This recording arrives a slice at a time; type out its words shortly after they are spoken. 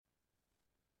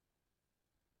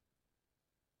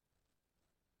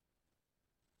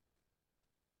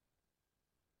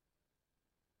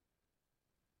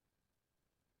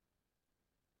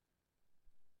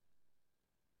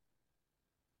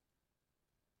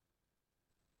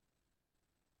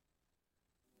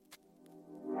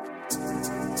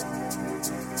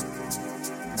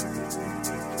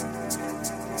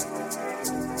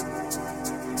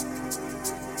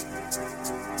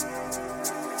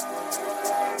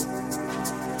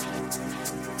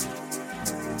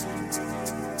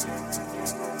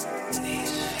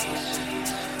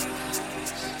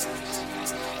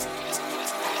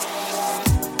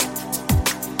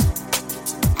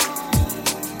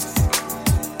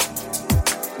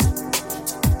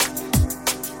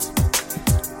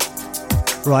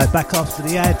Right, back after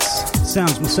the ads.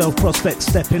 Sounds myself, Prospect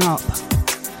stepping up.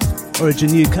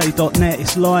 OriginUK.net,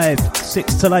 it's live.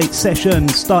 6 till 8 session,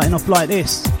 starting off like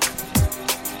this.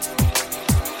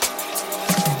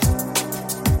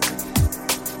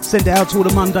 Send it out to all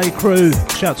the Monday crew.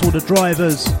 Shout to all the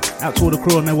drivers. Out to all the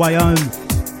crew on their way home.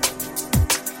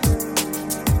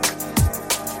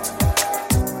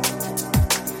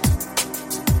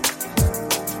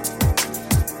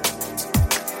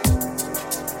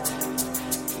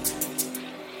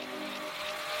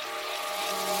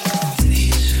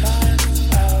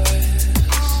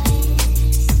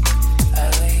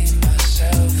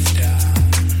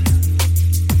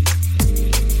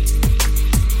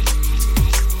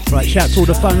 Shout to all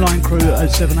the phone line crew,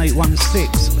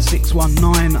 07816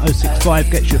 619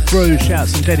 065 gets you through.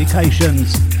 Shouts and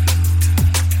dedications.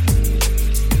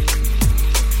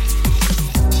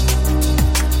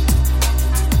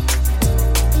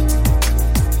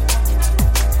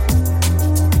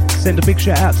 Send a big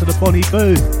shout out to the Bonnie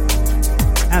Boo,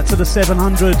 out to the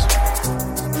 700,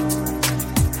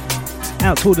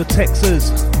 out to all the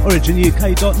Texas,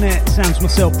 OriginUK.net, sounds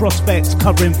myself, Prospect,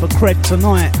 covering for Cred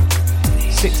tonight.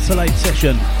 6 till 8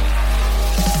 session.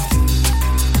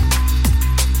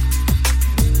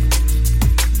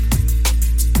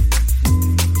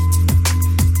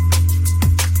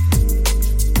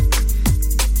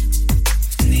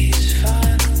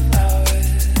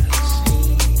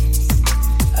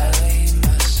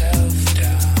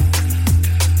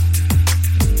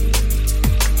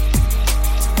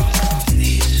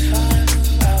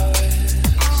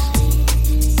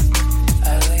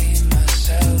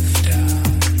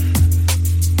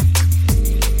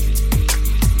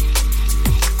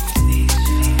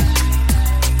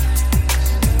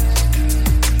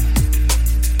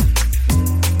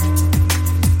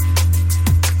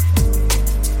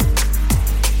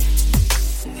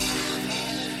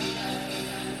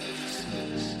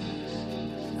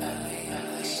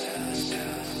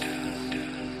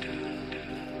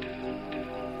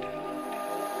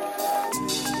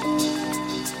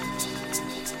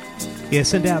 Yeah,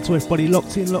 send it out to everybody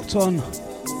locked in, locked on.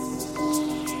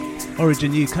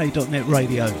 OriginUK.net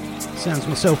radio. Sounds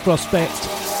myself, Prospect.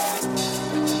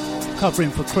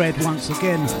 Covering for Cred once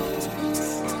again.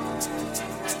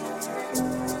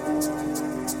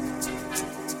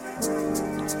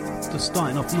 Just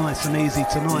starting off nice and easy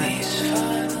tonight.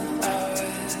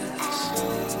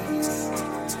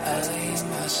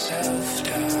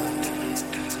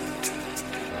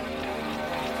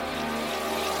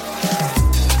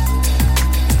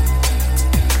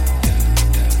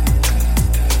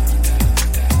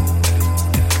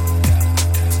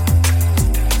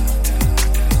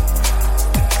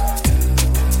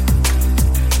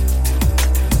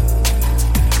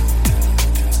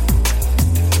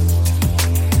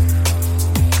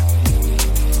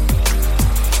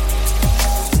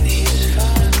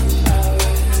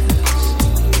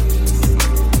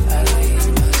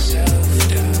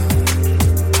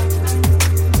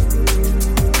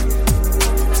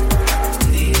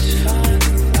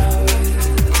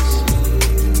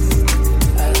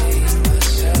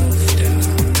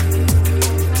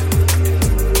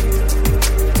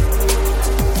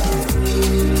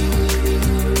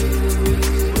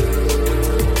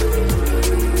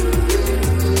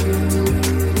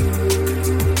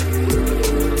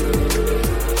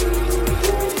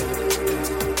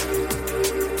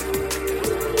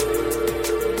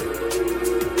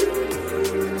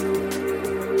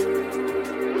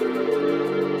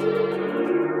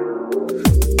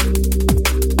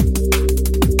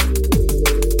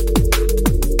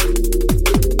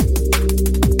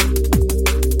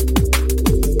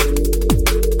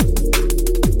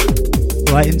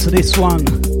 Into this one,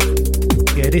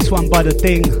 yeah, this one by The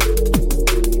Thing.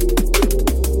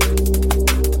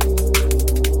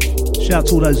 Shout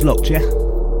to all those locked, yeah.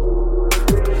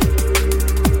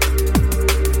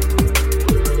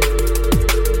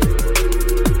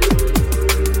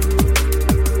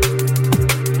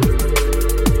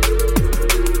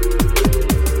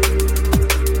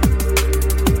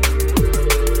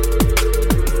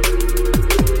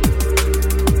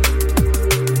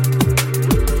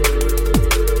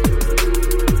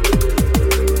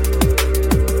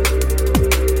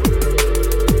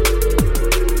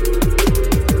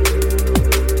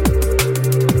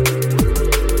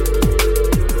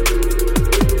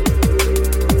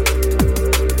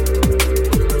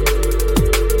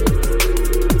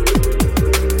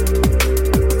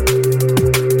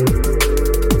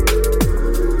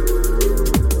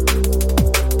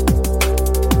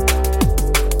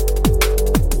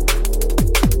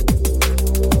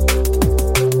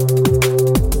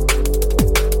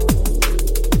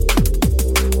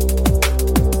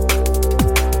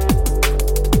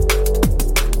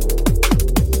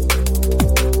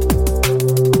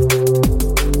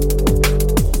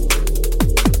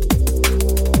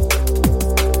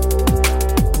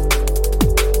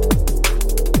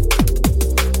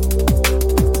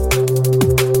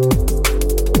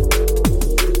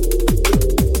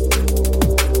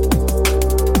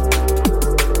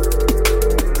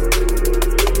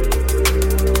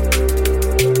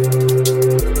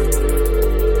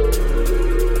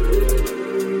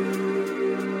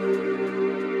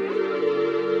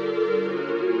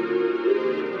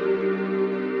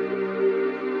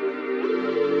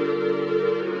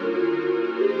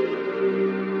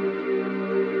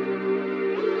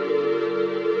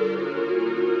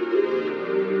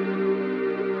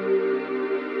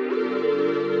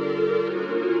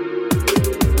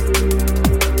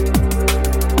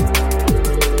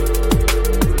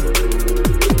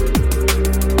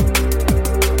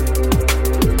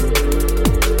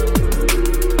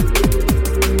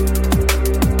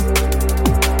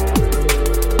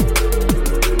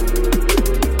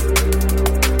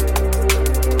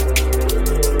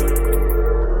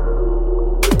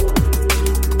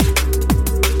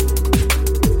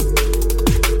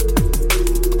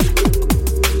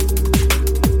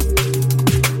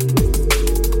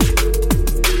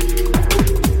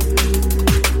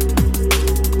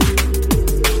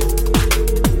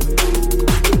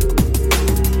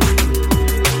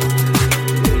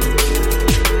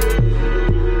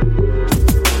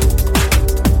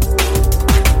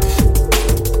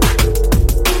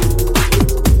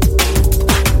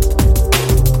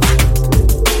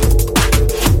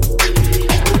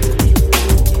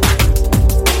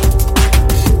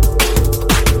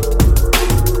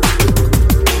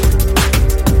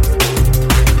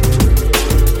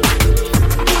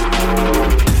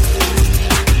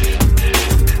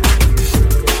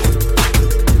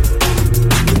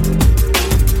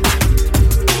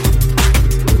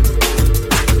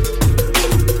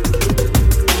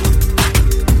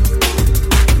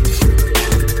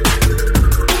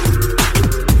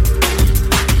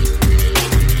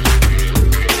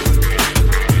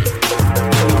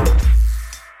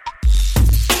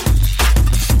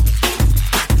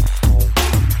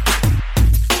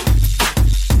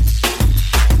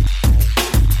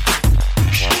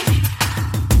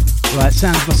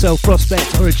 Sounds myself, Prospect,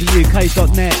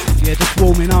 OriginUK.net. Yeah, just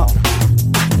warming up.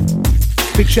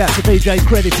 Big shout to DJ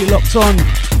Cred if you're locked on.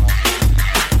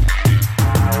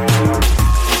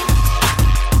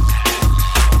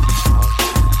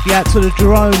 Yeah, out to the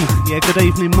Jerome. Yeah, good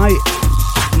evening, mate.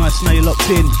 Nice to know you're locked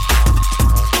in.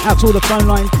 Out to all the phone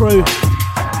line crew.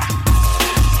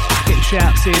 Get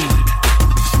shouts in.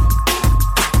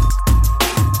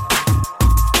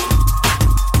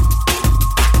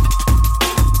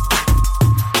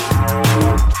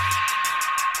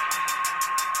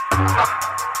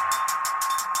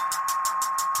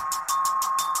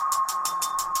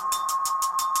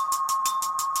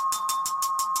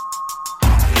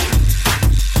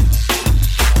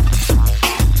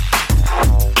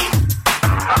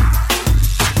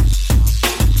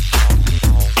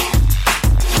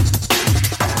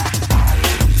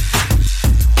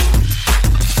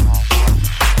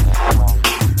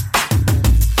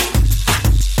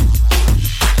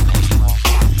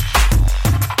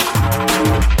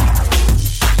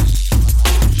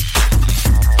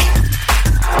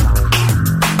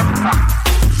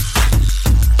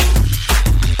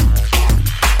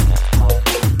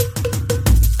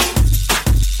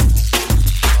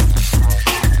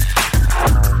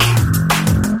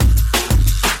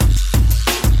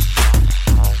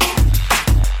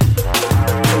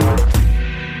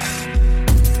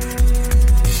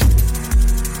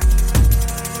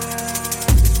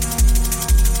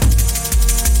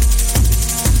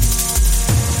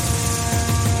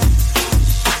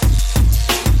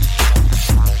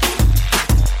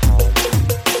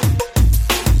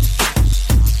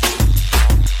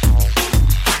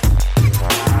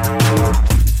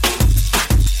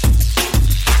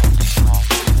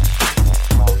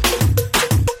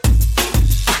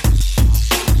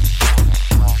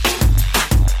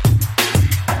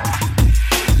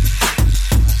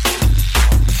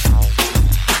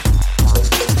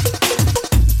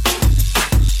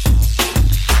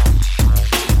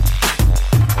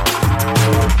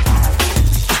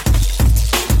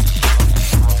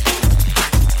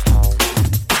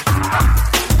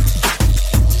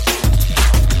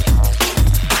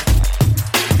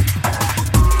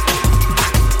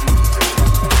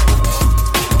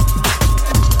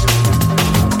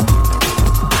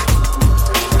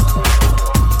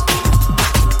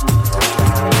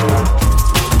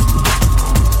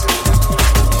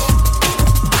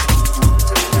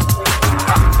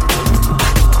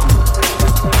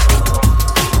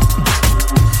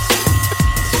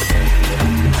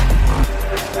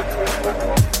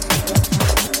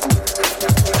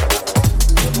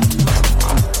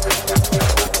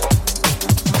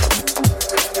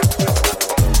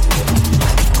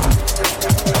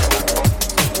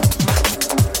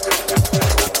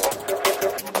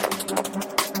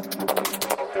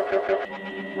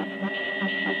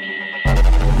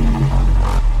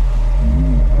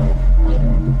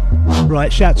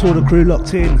 Right, shout to all the crew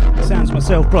locked in. Sounds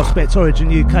myself, Prospect,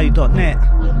 OriginUK.net.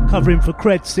 Covering for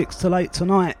Cred 6 till 8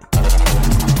 tonight.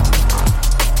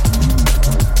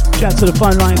 Shout to the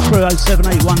phone line crew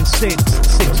 07816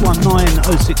 619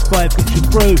 065 gets you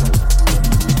through.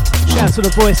 Shout to the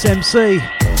voice MC.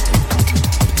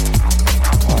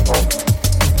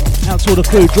 Out to all the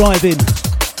crew driving.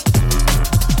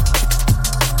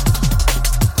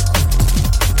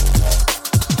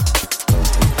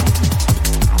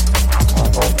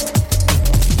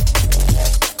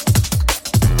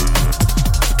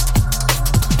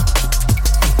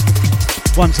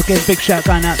 Once again, big shout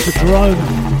going out to Jerome.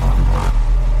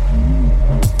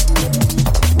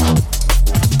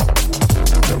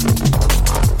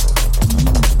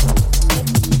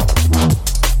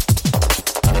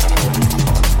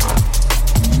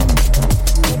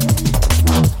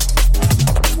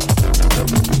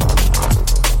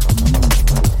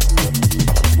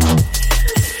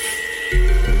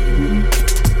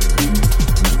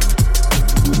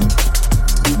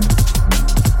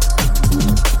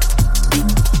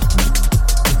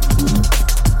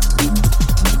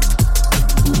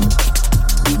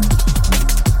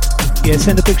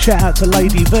 Send a big shout out to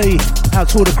Lady V, out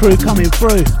to all the crew coming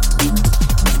through.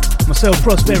 Myself,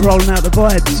 Prospect, rolling out the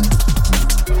vibes.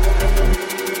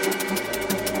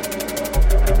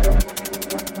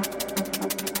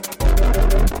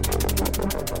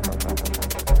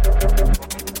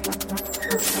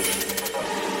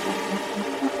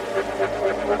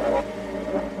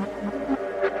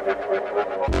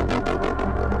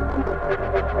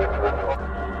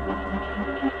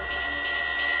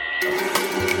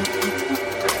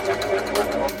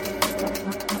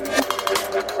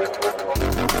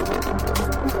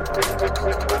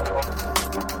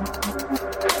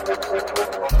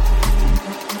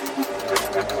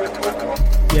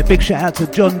 Yeah, big shout out to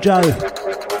John Joe.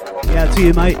 Yeah, out to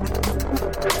you, mate.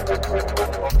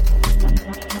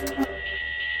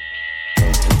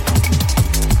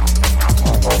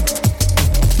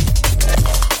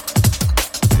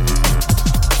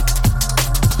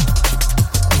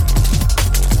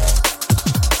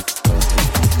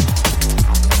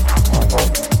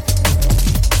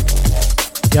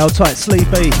 Yeah, hold tight,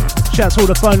 Sleepy. Shout out to all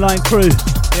the phone line crew.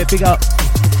 Yeah, big up.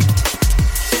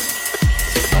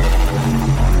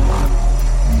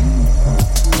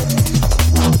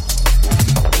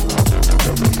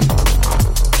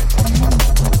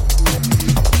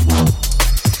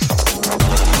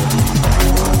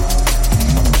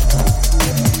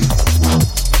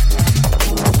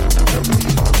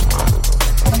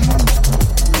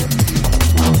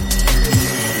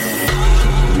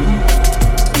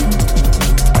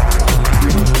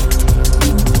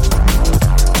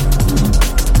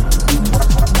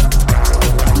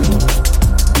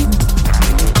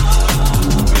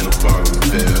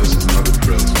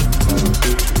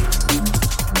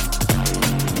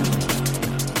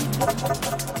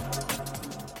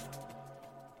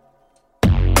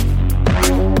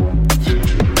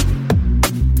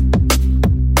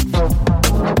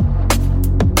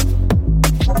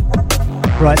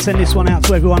 Right, send this one out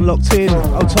to everyone locked in.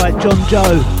 Hold tight, John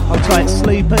Joe. Hold tight,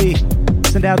 Sleepy.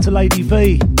 Send out to Lady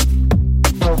V.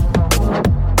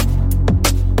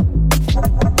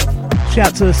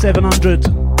 Shout to the 700.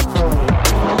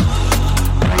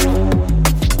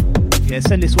 Yeah,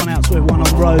 send this one out to everyone on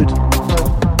the road.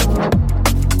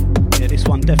 Yeah, this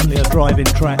one definitely a driving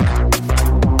track.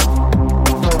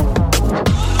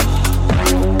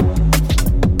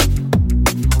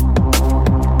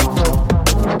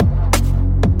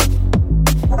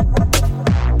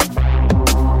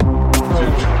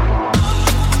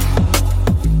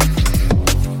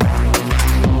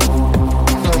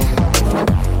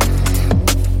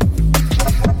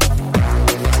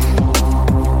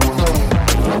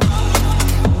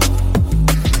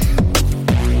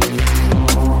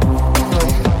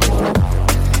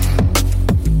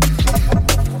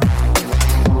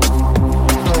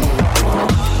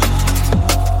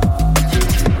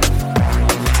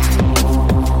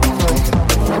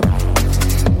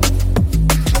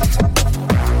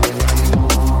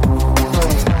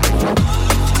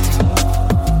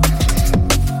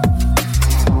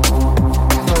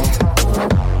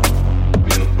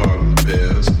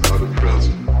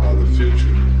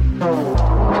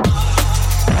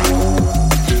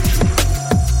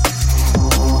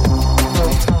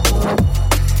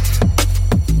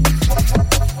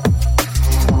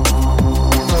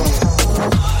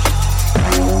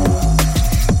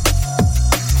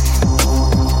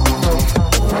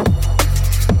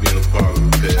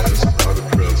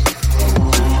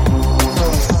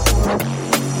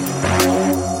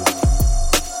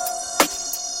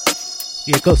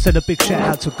 Got to send a big shout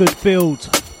out to Good Build.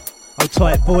 Hold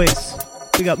tight, voice.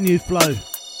 Big up New Flow.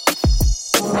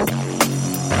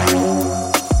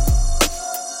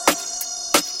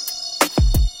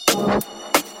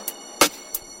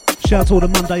 Shout out to all the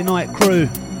Monday night crew.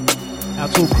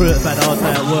 Out to all crew that have had a hard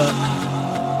day at work.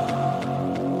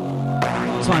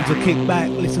 Time to kick back,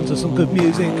 listen to some good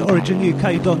music.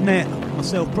 OriginUK.net.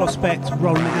 Myself, Prospect,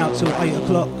 rolling it out till 8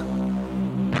 o'clock.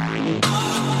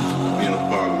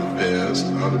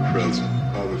 Are the present,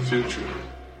 are the future.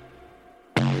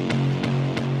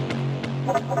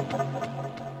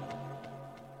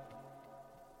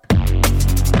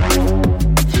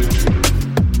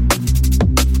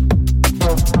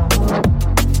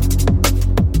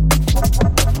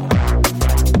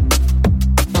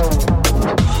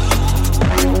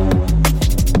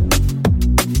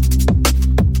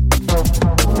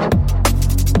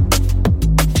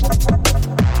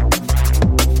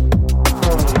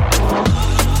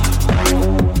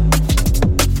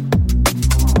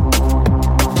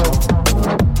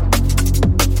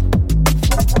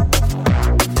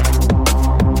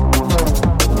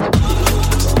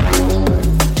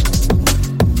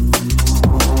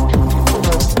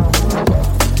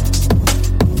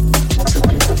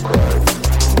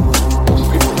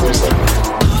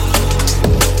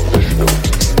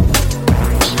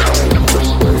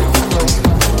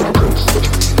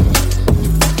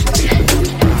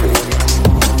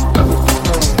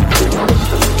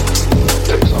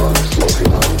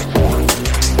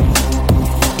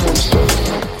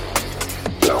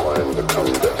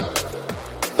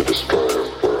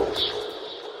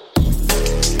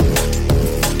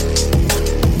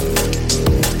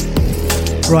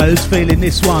 Right, who's feeling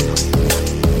this one?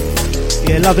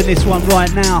 Yeah, loving this one right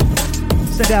now.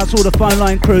 Send it out to all the phone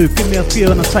line crew. Give me a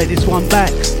few and I'll take this one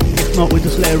back. If not, we'll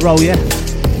just let it roll, yeah?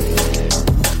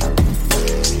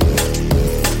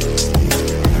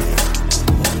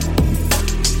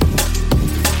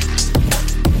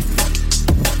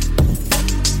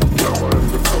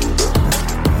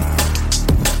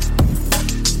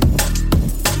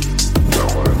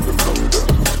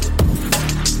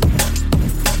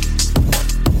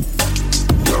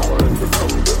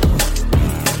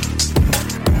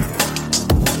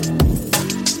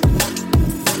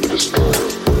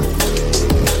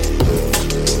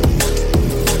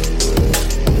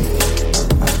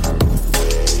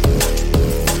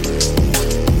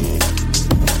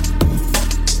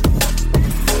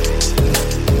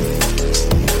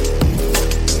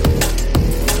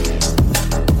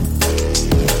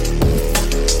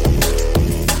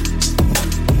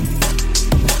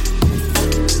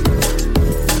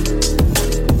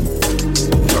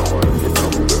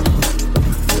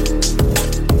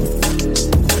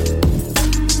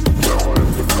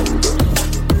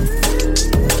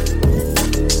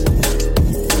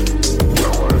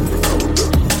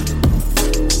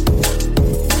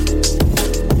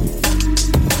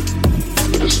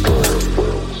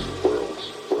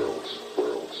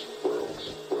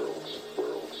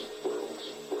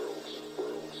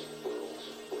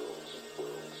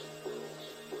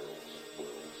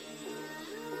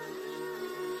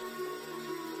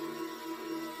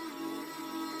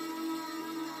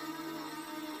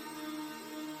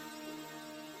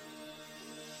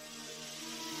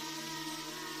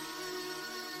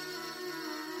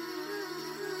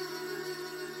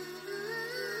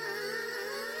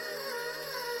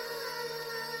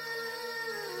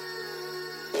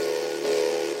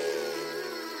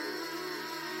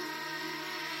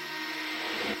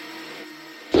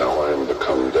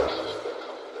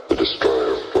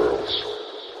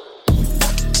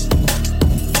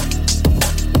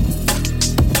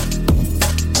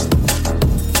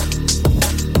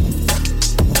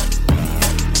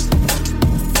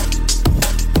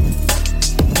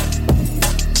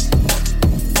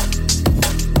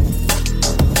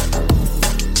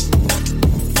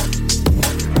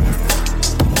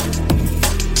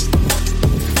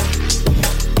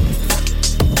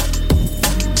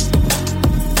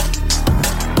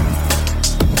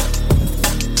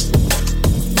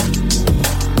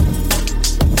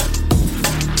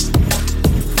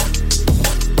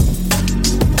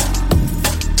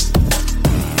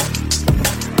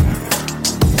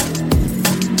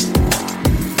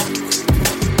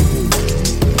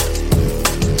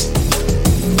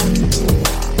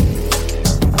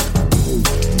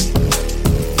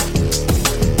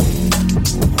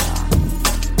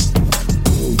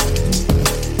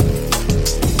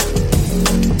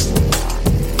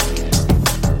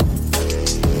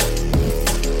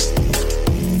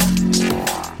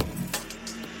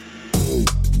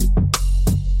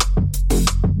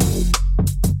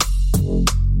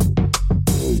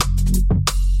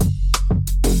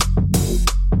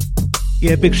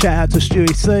 Yeah, big shout out to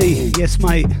Stewie C. Yes,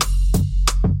 mate.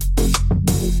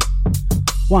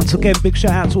 Once again, big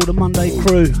shout out to all the Monday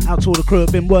crew. Out to all the crew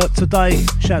that have been worked today.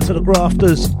 Shout out to the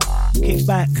grafters. Kick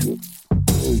back.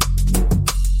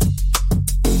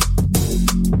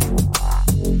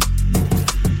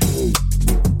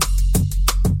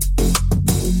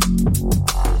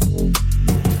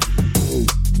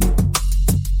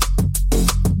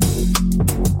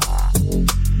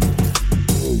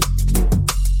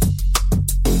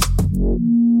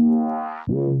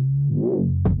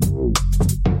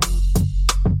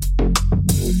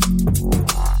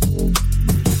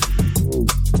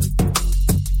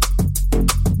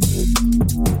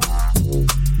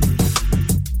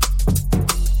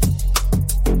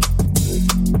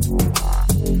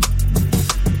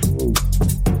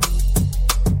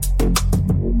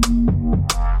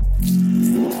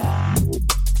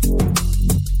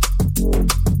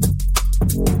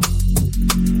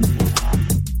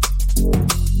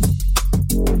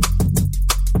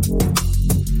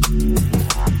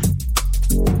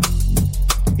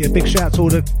 Big shout out to all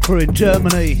the crew in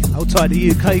Germany, outside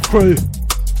the UK crew.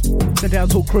 Send out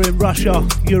to all crew in Russia,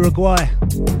 Uruguay.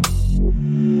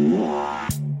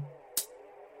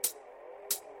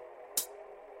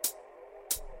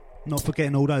 Not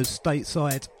forgetting all those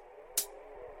stateside.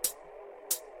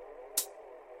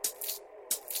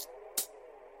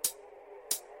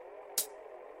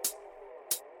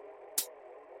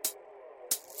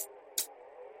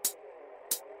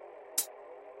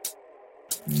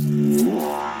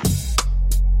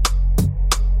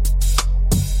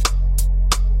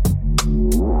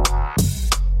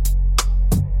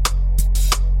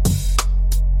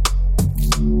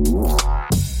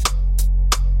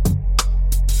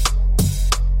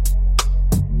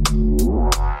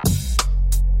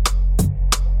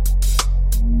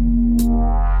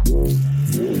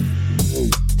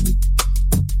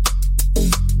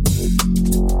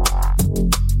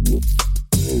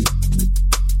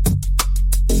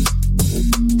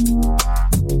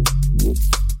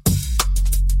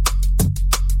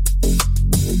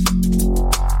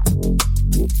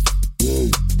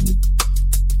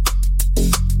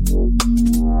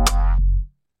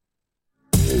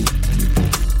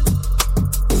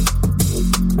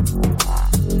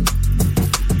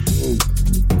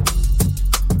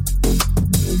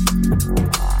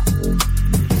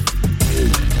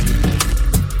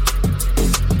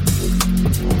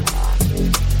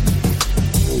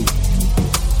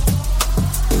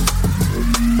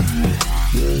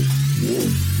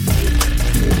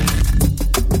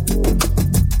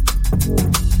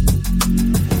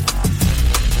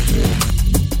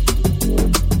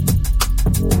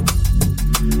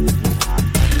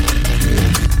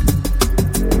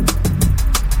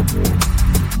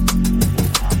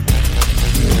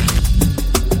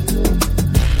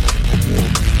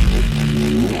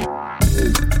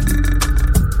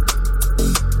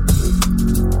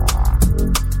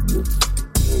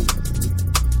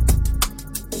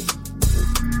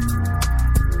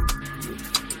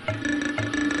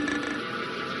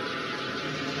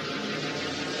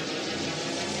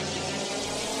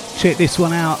 Check this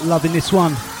one out, loving this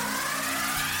one.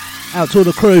 Out to all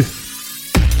the crew.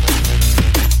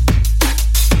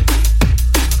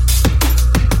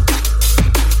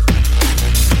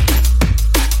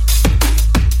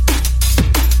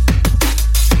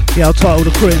 Yeah, I'll title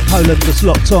the crew in Poland that's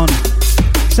locked on.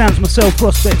 Sounds myself,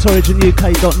 Prospect,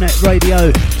 OriginUK.net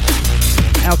radio.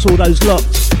 Out to all those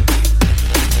locked.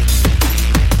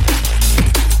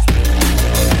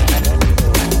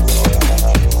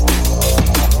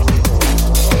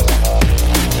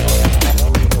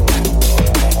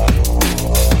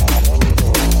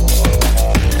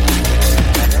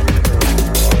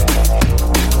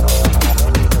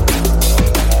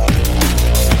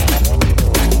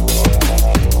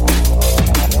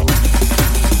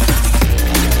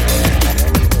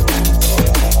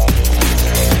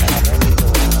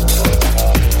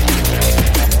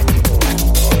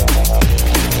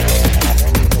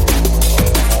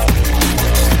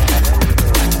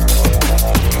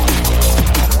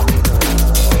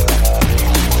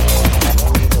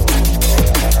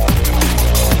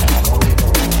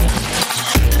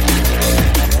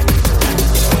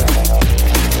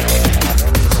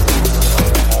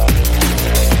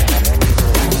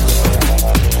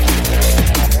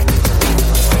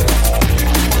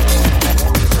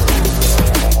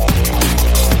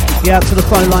 Out to the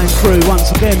phone line crew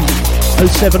once again,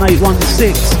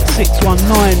 07816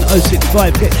 619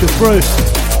 065, get your through.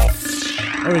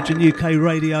 Origin UK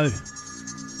Radio,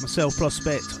 myself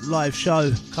Prospect, live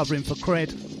show covering for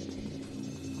Cred,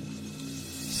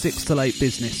 6 till 8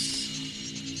 business.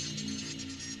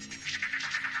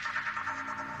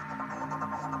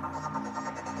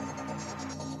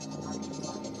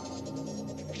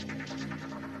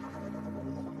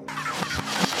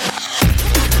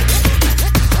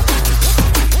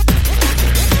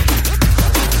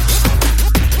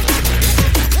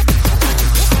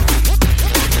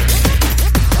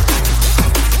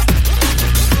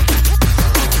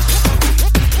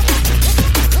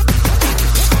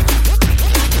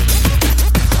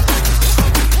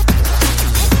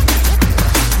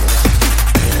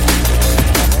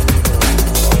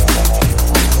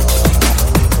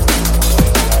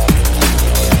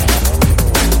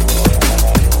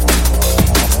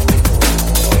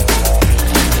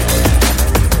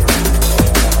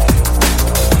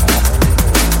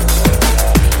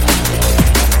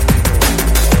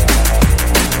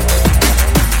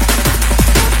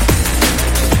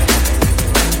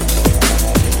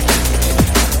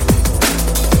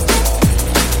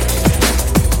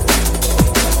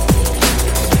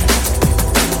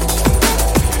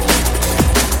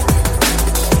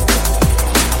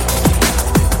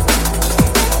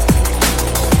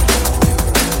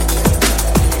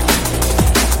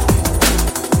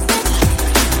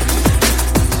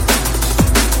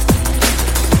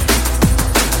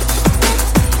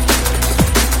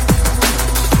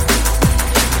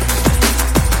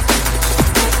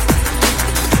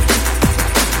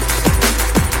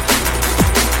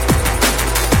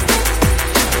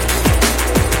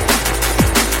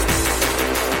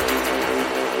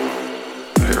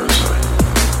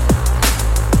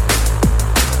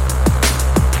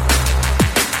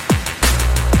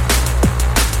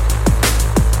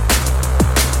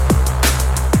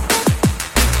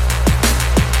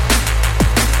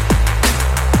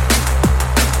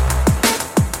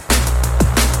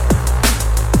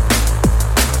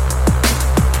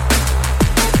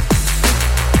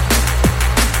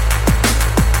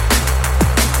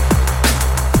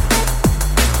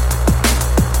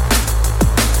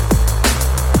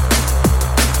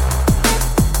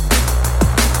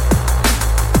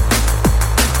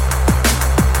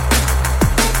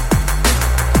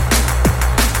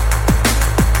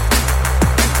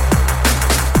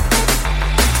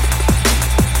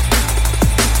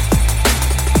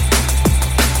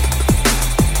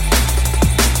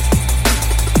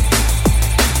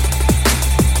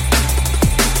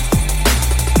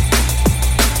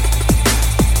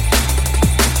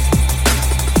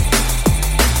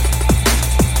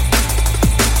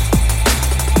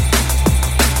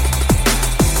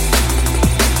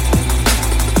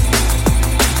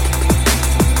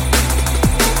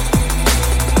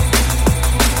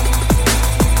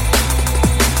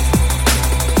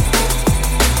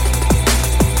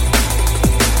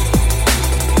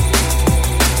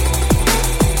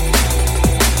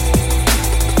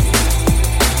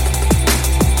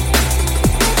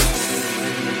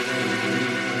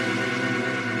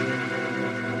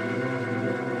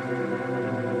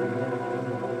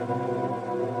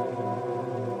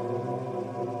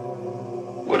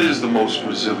 is the most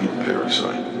resilient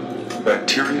parasite?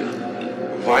 Bacteria,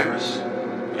 virus,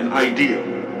 an idea.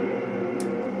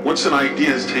 Once an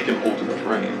idea has taken hold of the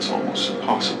brain, it's almost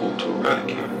impossible to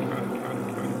eradicate.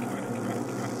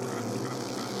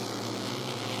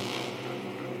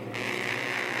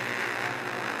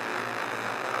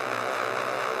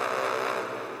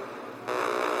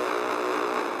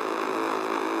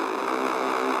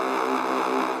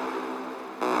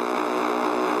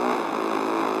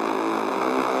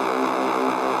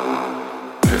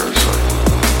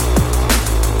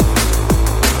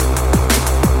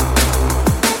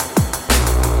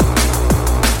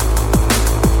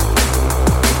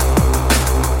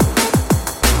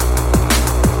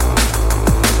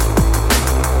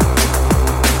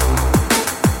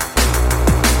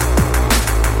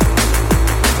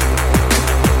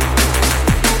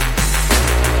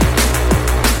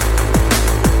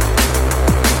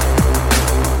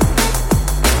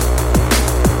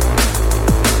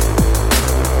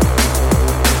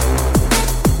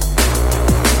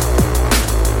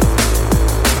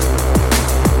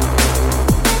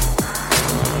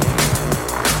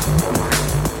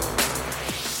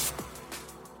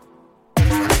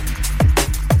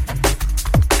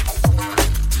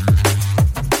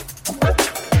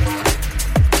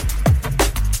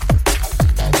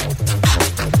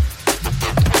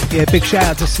 Yeah, big shout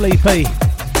out to Sleepy.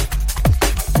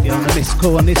 Yeah, on the missed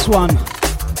call on this one.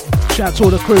 Shout out to all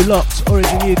the crew locked,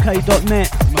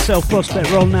 originuk.net. Myself, Prospect,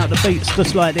 rolling out the beats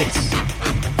just like this.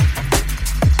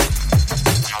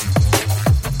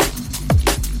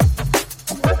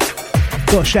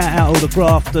 Got to shout out all the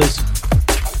grafters.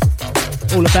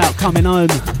 All about coming home,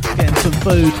 getting some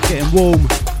food, getting warm,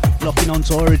 locking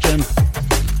onto Origin.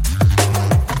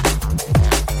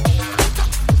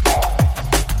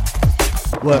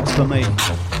 Works for me.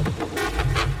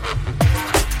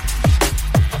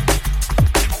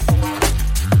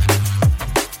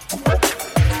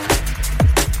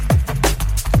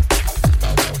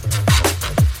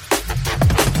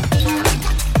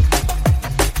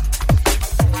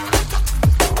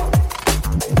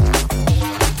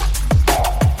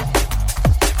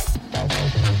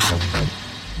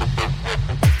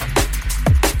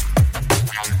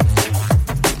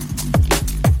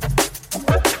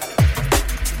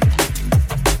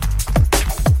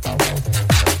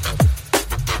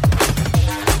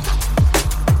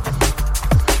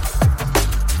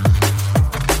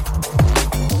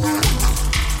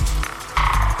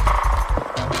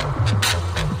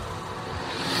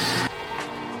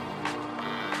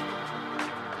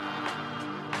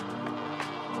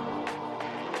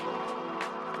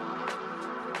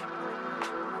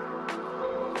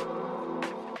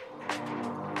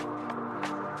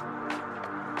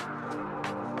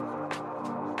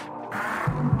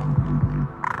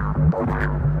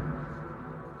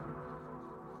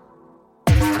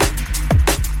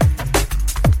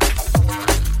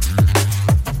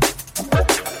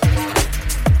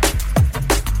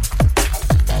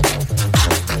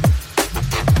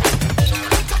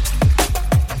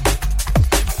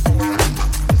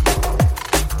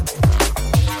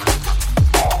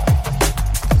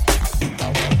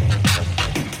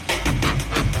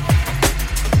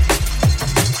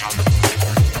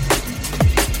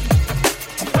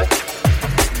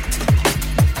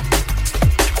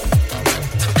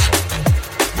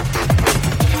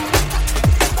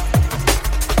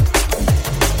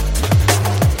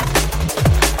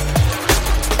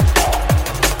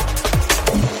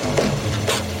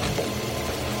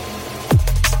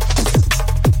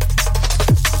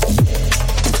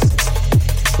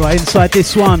 Right, inside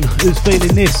this one, who's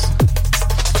feeling this?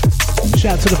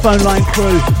 Shout out to the phone line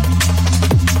crew.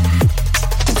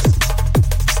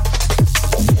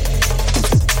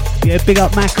 Yeah, big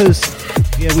up Maccas.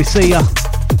 Yeah, we see ya.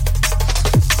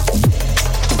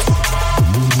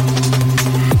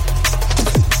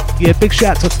 Yeah, big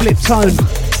shout out to Flip Tone.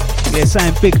 Yeah,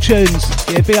 saying big tunes.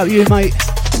 Yeah, big up you, mate.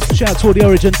 Shout out to all the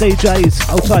Origin DJs.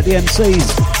 Hold tight the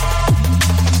MCs.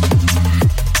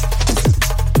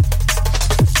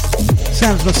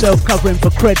 Sounds myself covering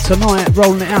for Cred tonight,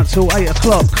 rolling it out till 8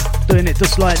 o'clock, doing it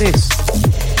just like this.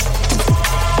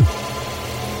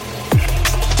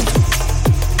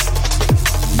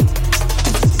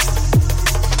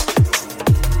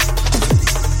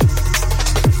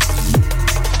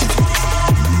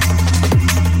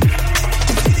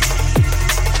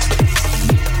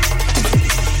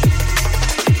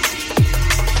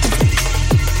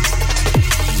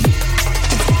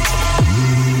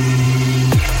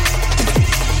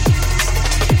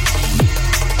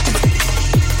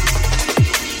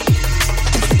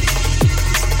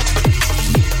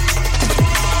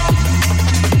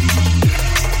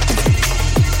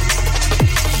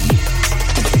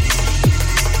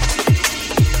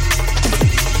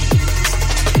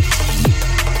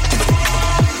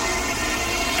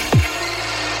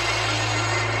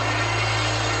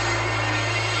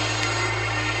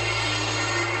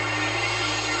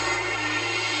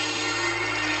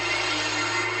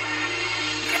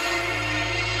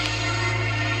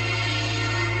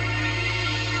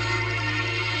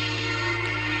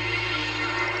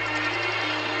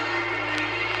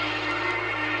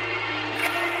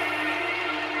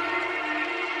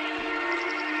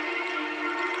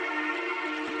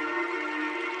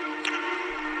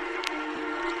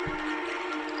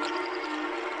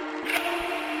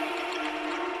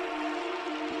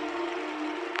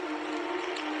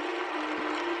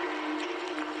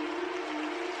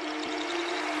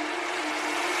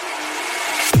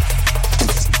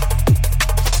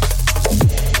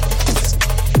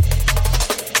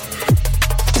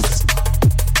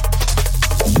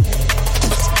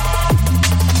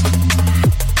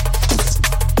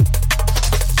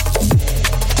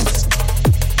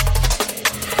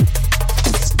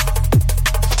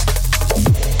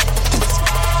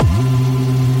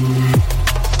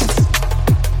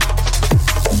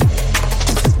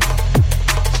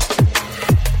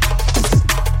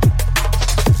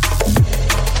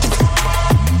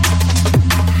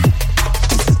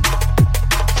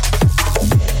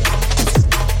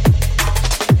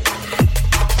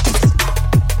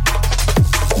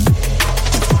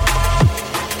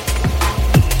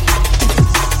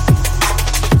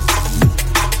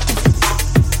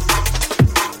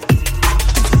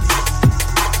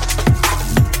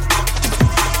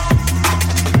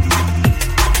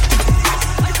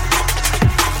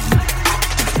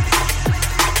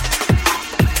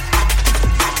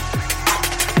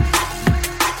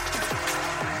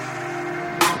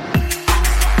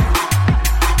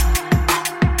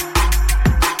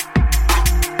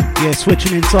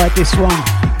 switching inside this one.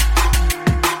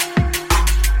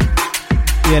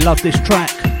 Yeah, love this track.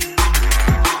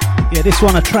 Yeah, this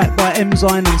one a track by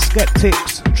Emzyne and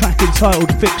Skeptics, track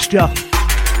entitled Fixture.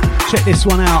 Check this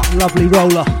one out, lovely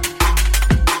roller.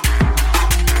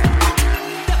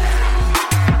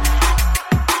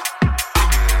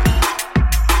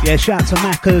 Yeah, shout out to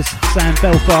Maccas, saying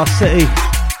Belfast City.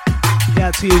 Yeah,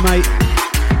 out to you, mate.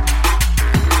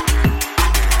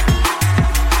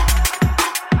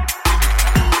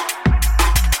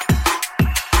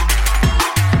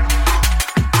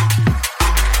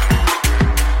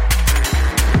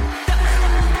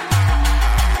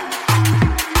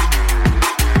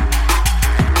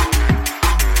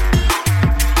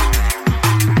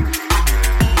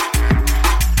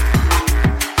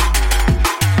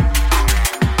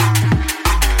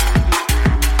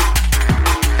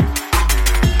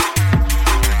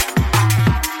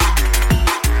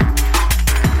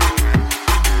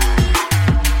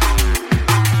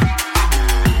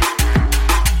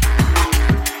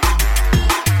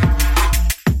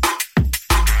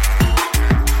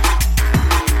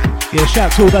 Shout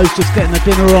out to all those just getting the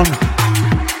dinner on.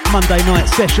 Monday night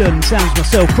session, sounds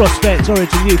myself, Prospect,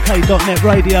 OriginUK.net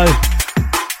radio.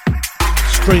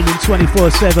 Streaming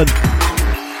 24/7.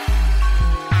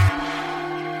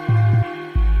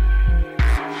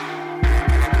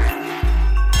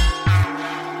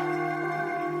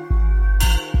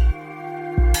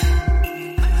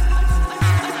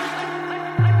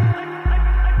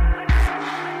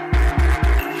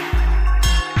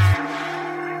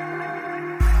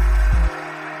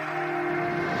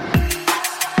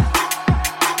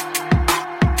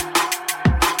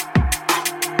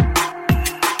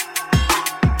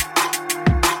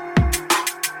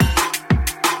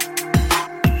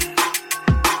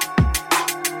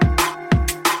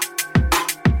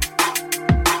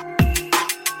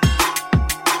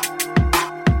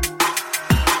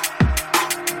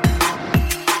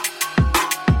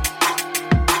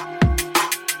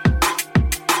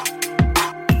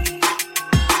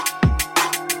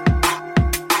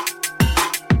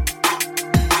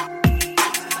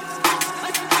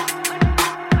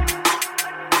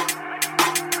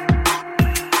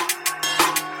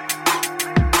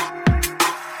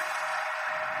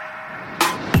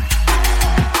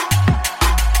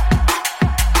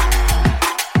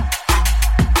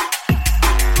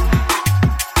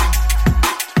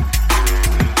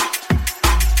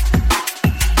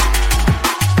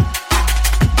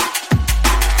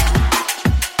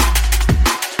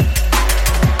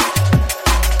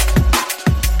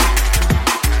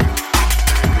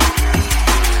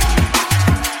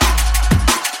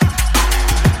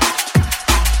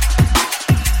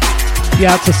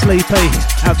 Yeah, out to Sleepy,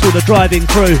 out to all the driving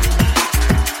crew.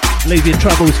 Leave your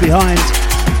troubles behind.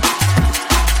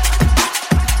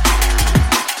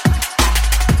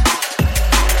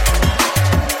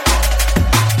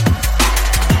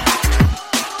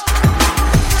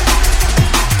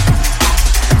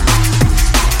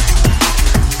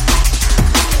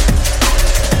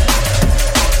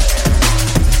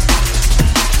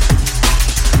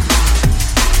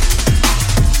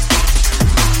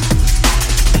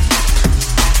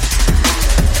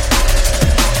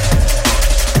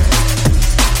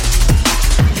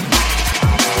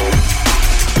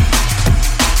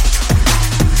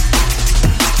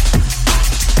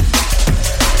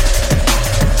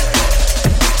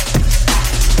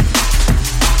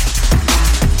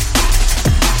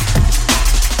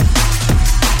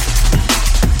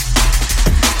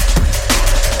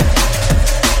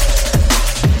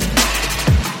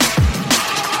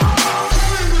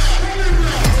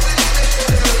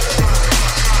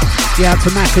 Yeah, out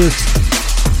to Maccas.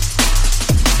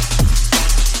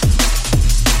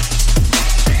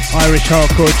 Irish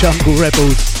Hardcore Jungle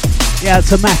Rebels. Yeah, out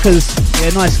to Maccas. Yeah,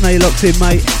 nice to know you locked in,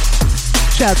 mate.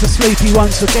 Shout out to Sleepy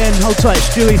once again. Hold tight,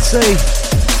 Stewie C.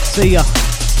 See ya.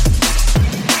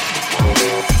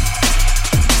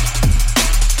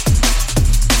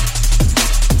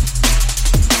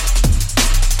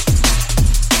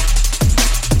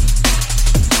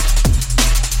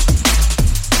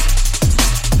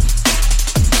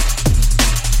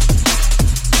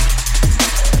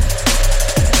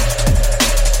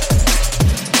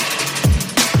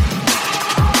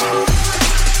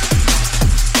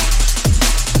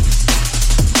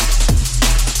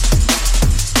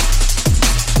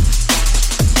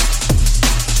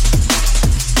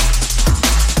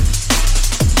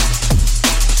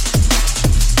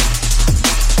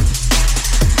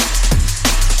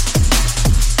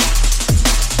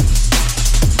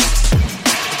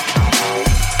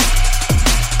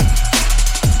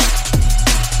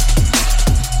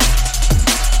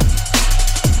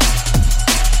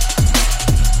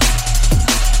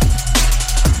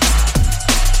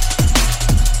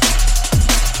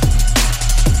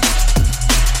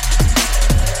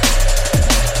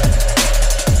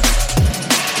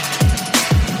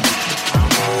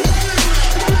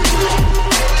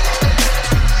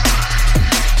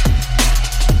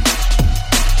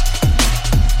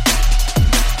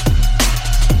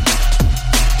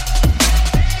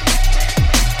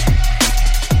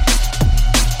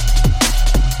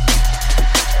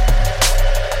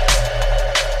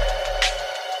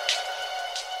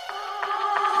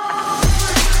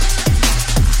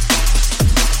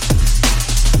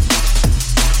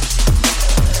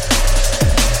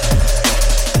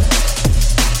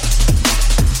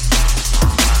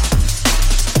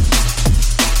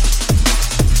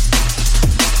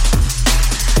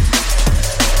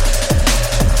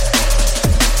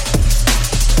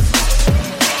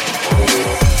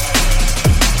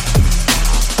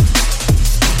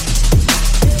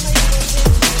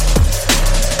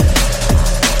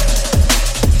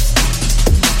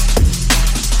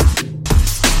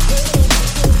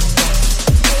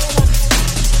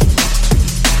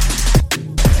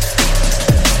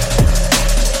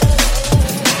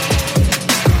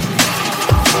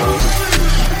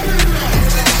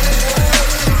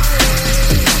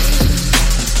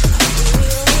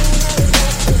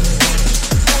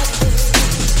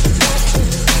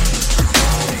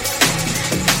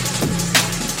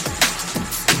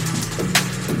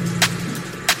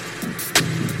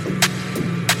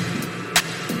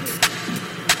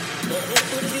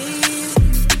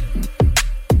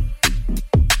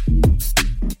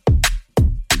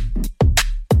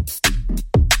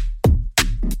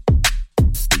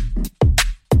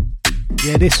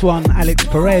 Yeah, this one, Alex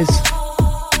Perez.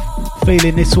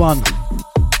 Feeling this one.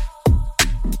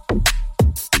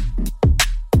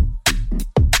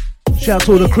 Shout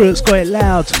to all the crew that's got it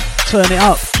loud. Turn it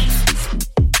up.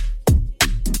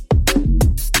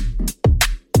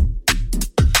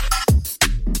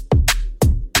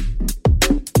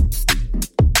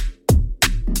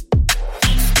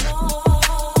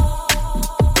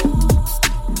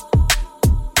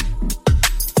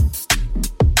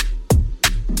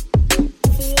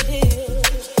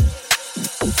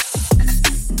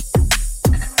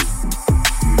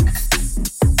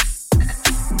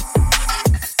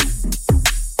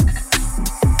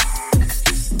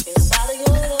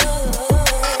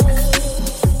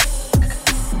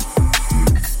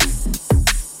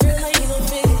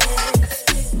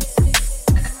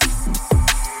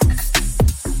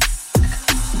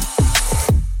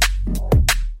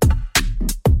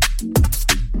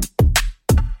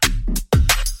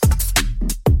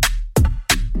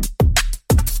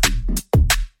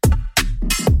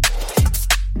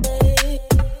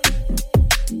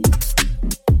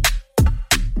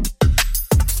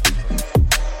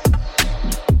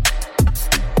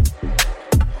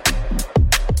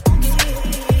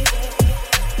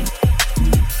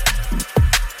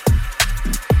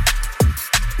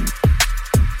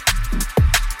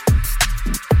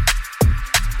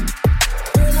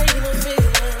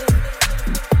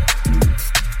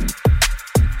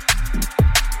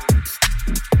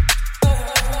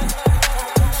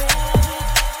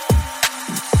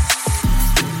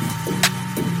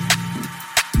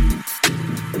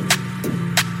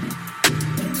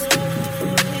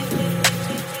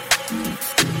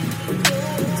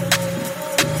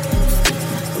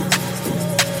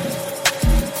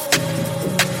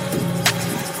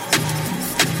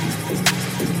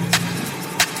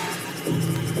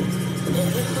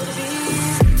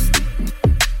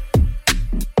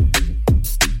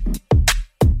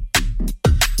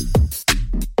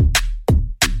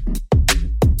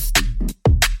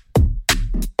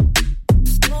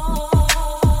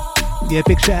 Yeah,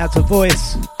 big shout out to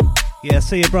Voice. Yeah,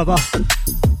 see you, brother.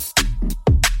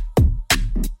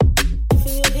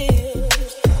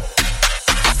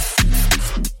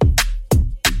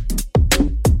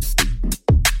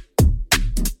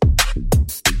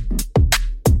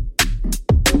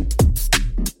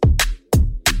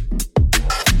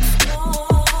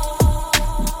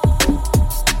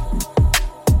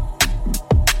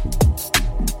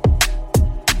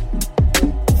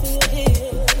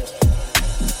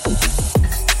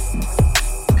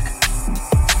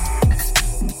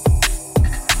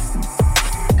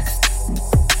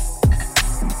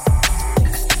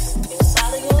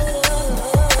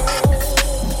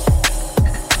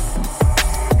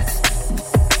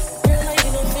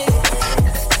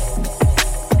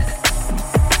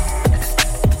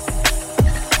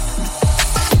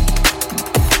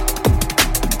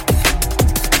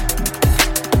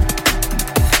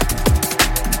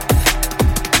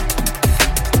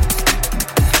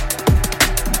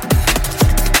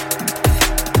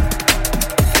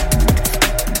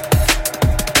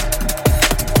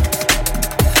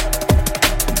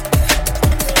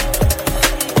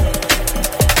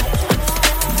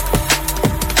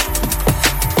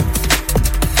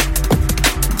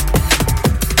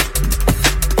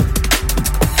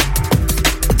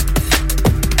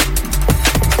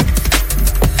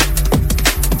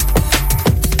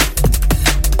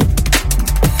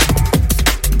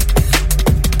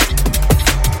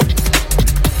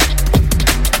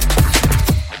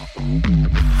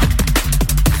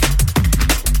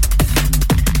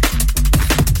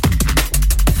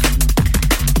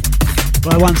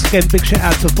 Once again, big shout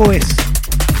out to Voice.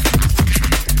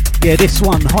 Yeah, this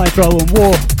one, Hydro and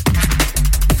War.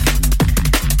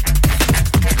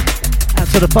 Out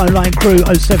to the phone line crew,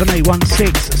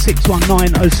 07816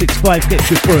 619 065, gets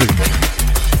you through.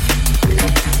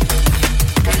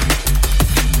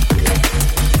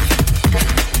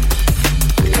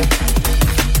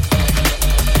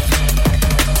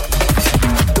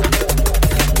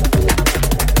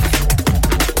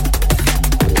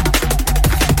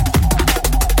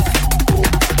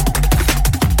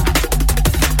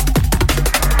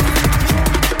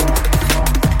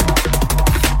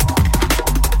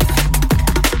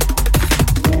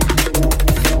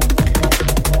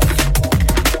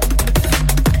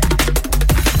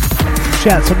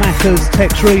 Shout to Maccas,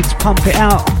 text reads, pump it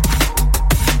out.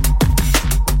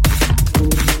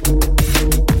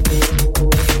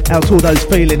 Out to all those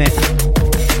feeling it.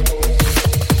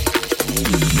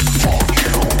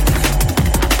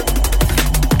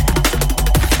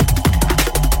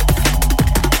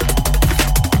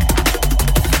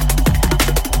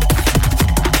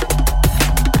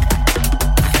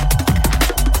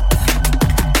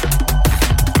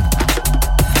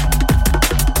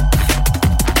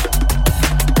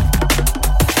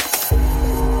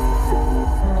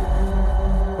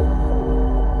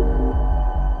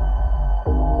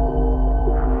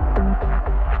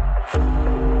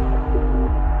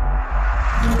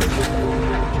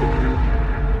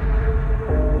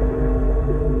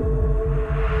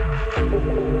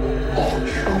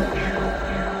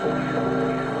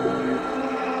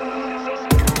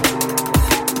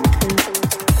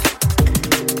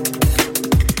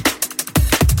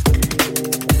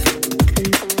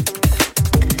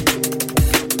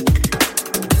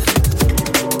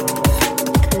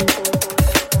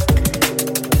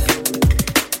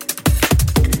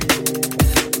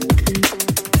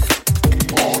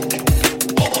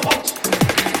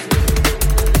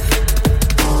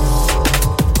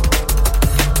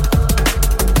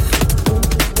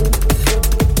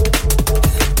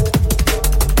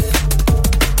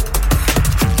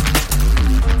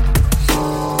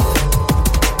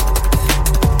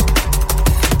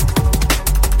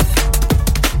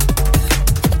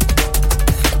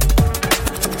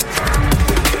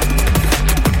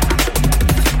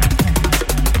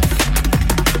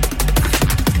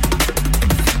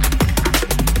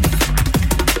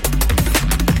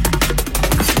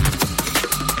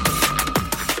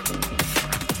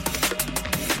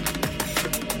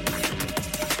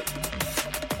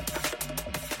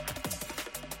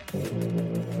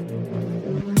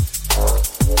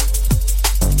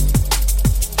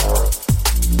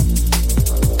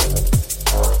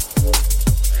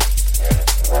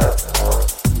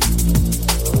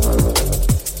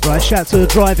 Shout to the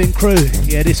driving crew.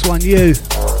 Yeah, this one you.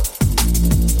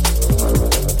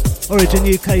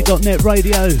 OriginUK.net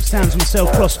radio. Sounds myself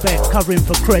Prospect covering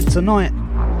for Cred tonight.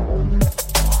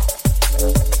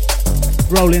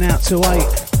 Rolling out to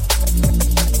 8.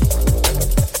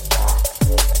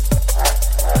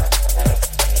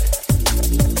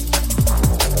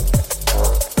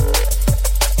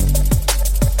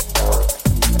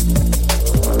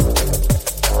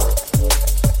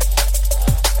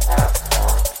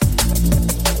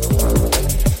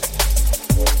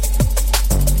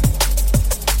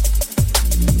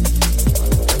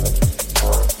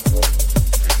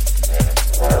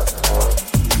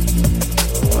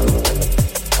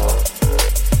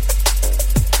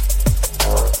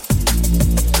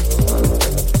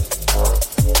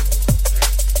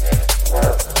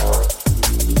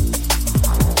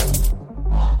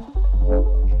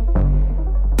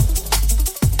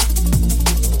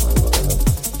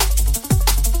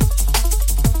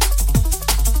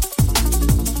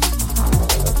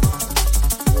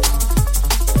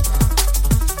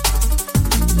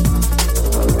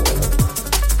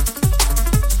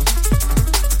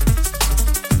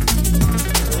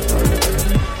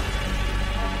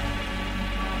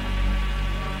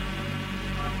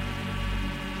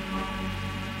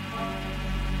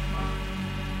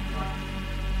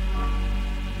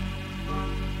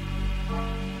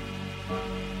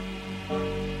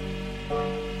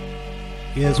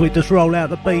 Yeah, as we just roll out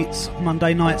the beats,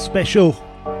 Monday night special.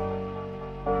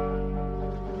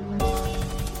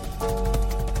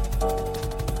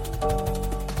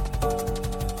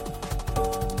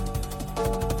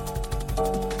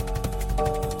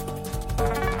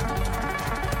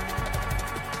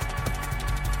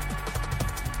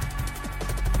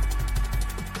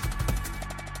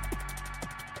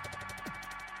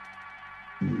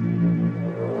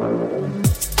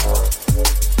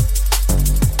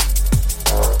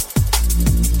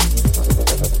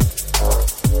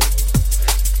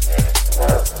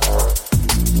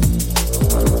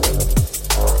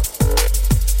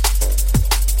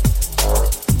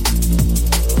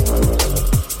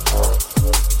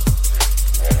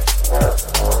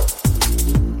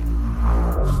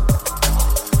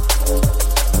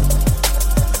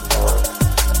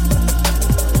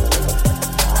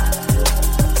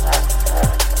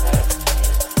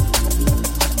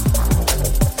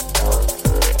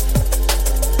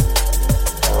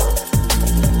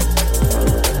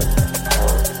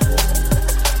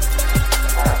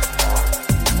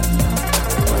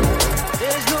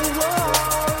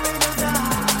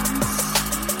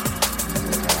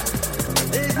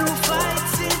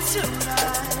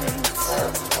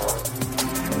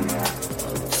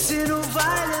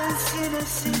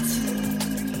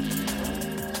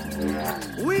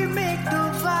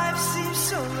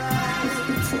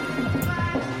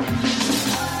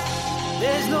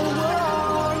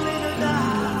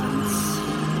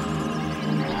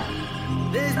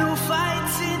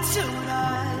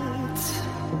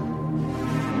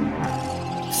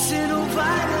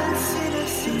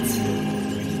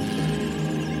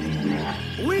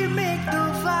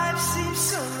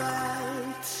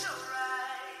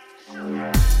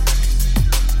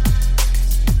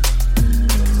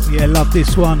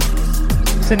 This one.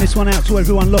 Send this one out to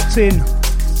everyone locked in.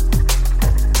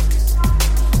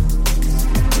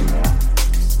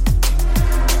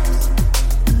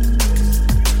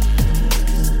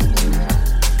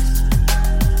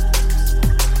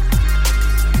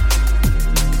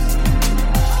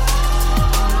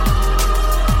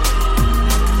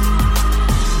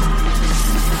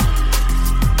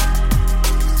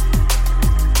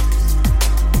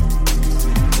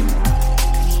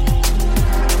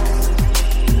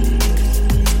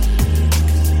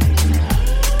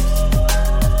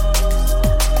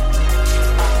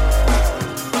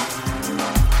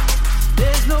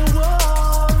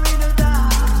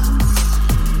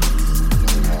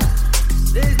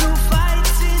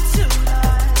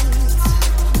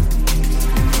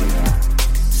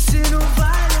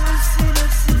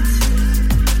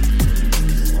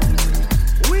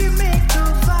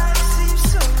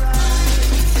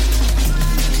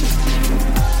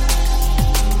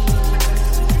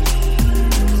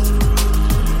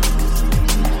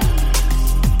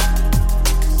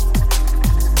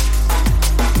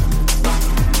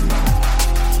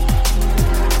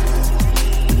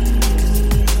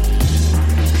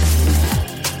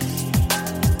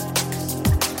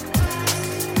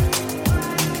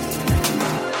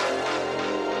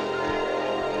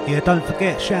 don't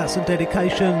forget, shouts and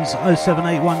dedications,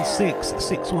 07816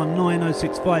 619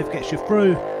 065 gets you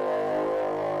through.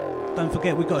 Don't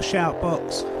forget, we've got a shout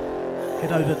box.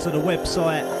 Head over to the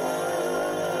website,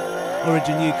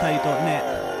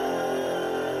 originuk.net.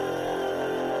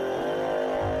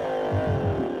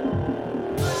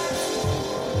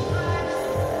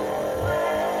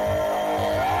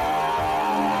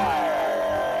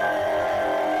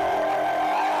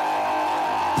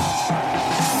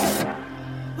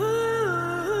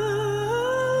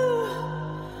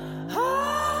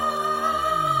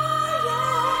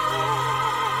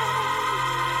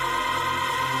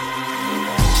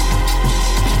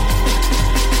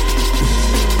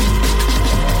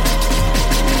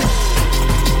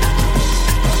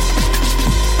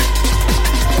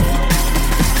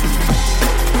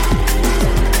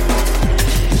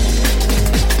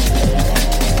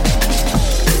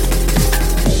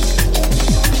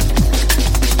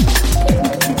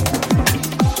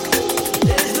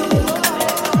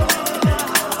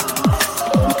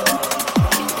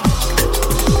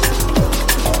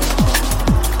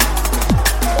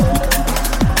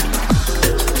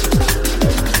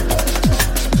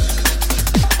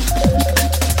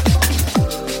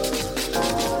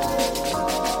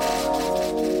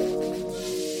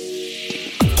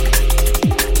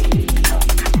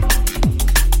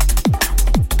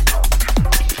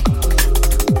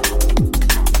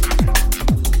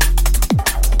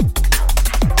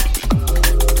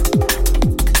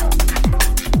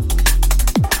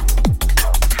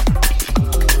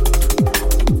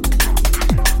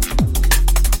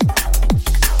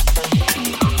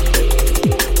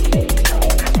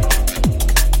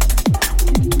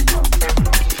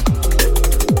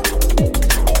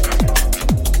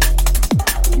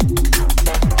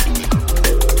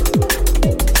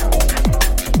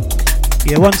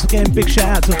 Once again, big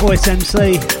shout out to Voice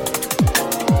MC.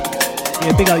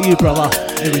 Yeah, big up you, brother,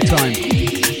 every time.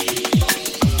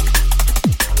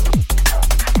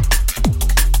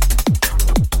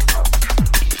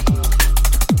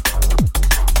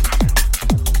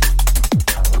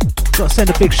 Got to send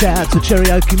a big shout out to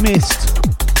Cherokee Mist.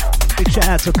 Big shout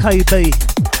out to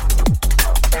KB.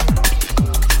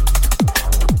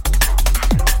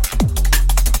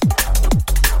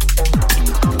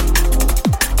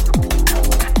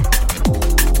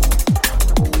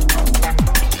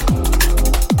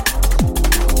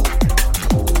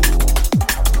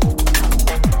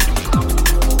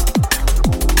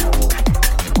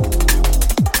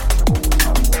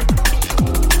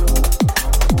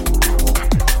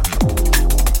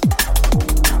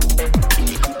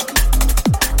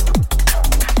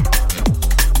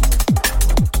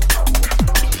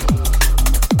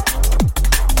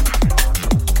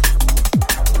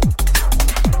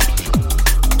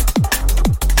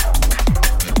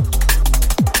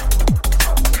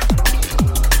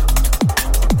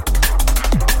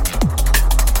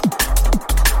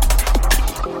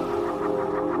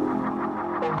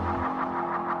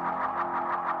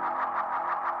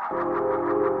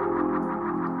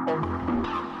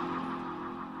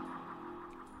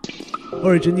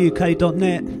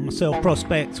 OriginUK.net, myself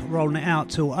Prospect, rolling it out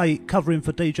till 8, covering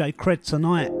for DJ Cred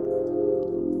tonight.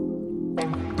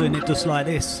 Doing it just like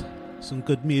this, some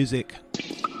good music.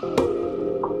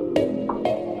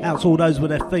 Out to all those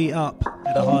with their feet up,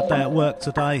 had a hard day at work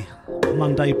today,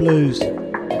 Monday blues.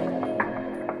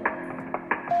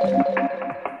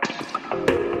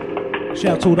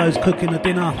 Shout out to all those cooking the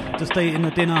dinner, just eating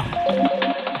the dinner.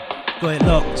 Got it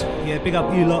locked, yeah, big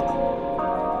up you lot.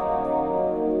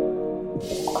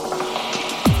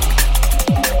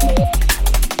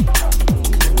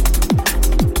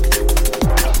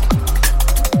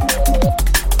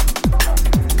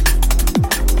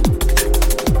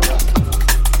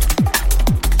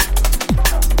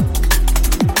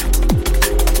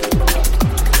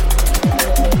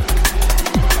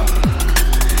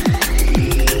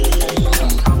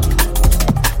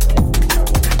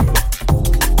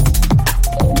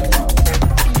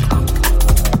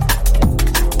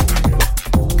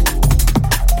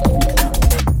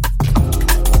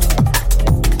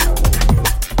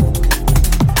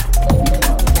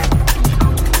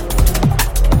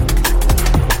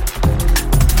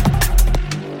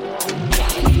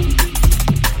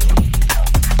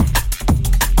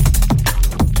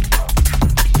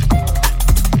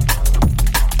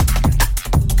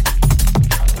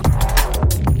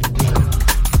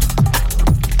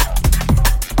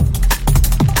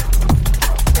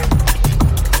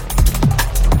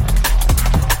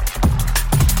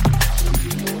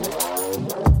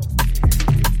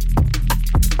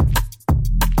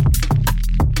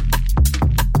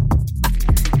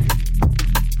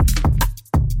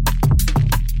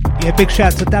 big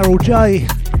shout to Daryl J.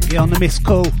 On the missed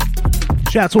call.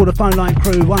 Shout out to all the phone line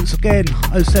crew once again.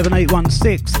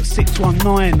 07816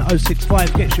 619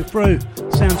 065 gets you through.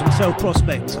 Sounds of myself,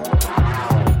 Prospect.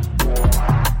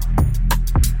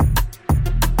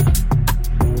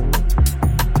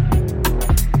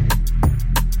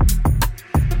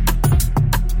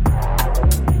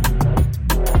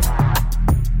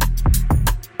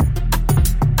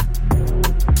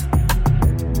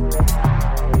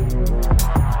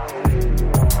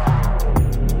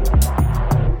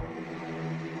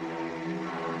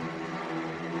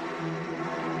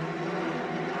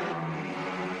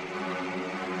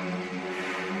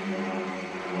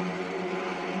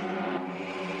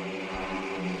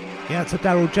 To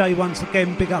Daryl J once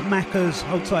again, big up Maccas,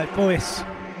 hold tight voice.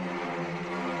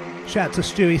 Shout out to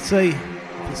Stewie C,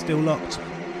 if he's still locked.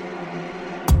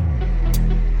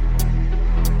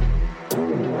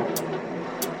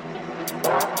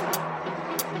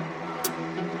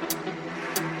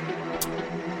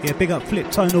 Yeah, big up Flip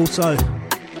Tone also.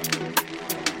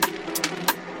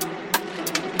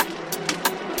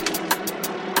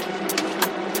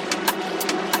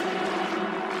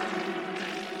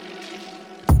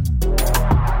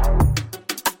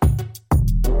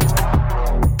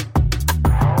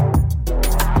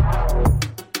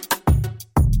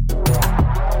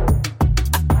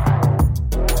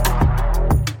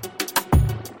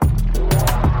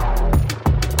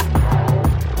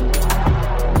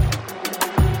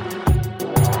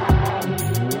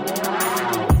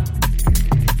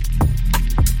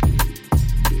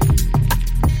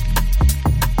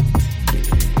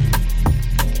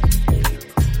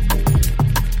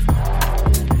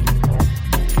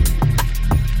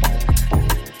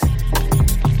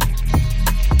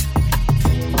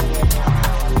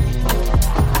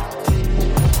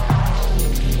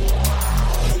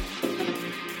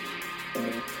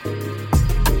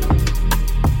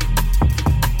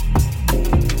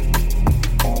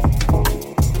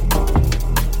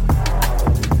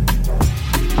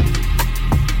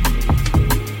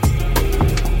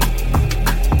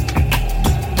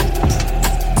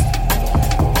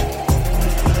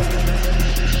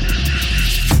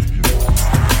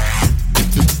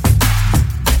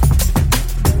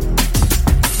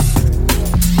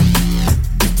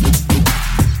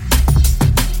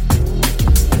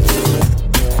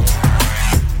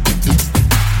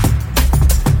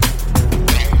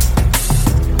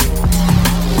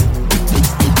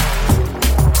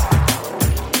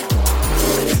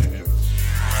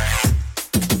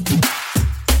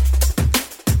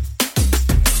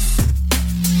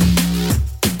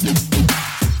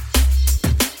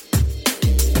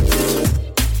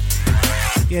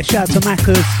 Shout out to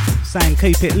Maccas, saying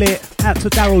keep it lit. Out to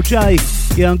Daryl J,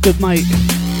 yeah, I'm good mate.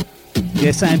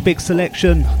 Yeah, saying big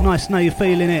selection. Nice to know you're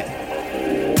feeling it.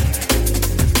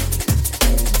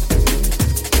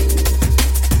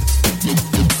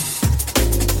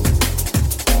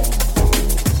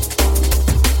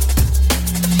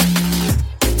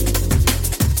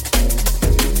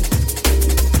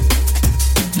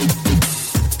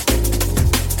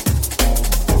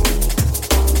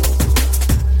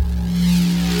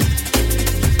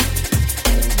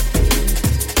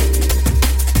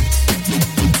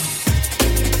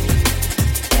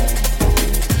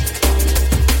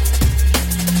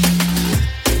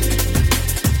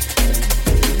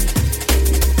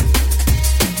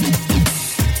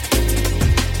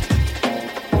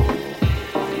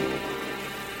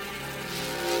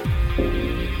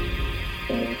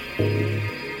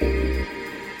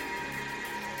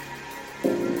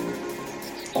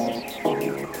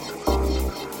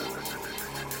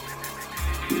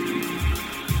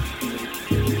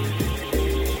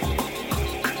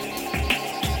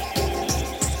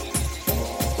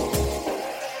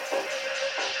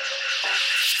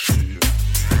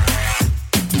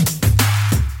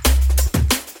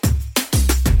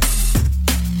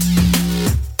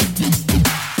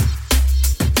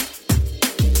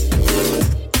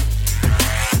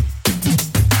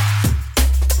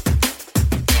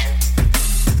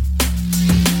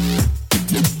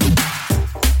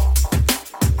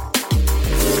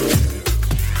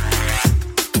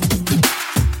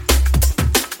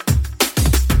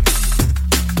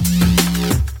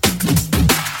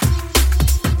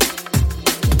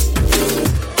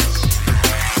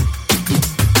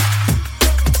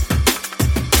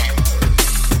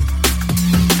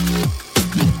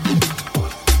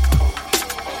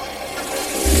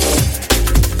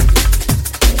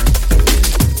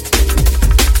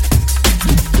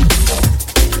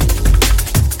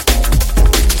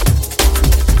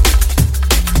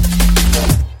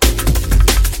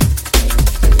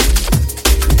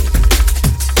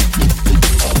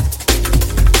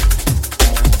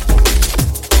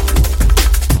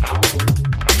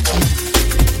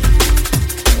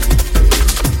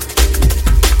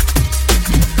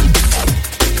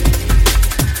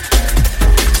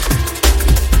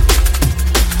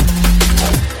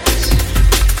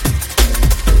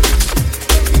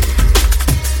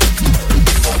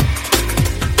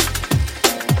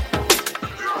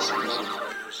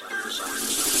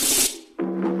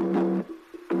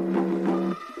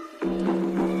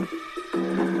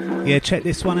 Yeah, check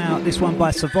this one out. This one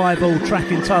by Survival,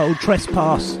 track entitled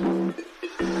Trespass.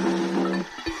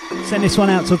 Send this one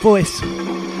out to Voice.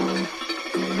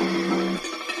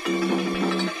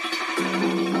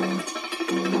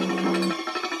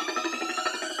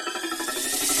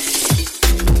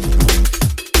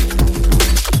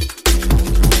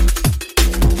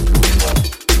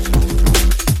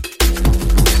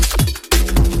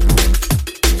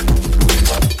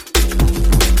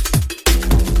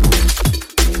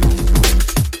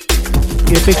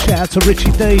 Yeah, big shout out to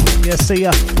Richie D. Yeah, see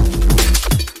ya.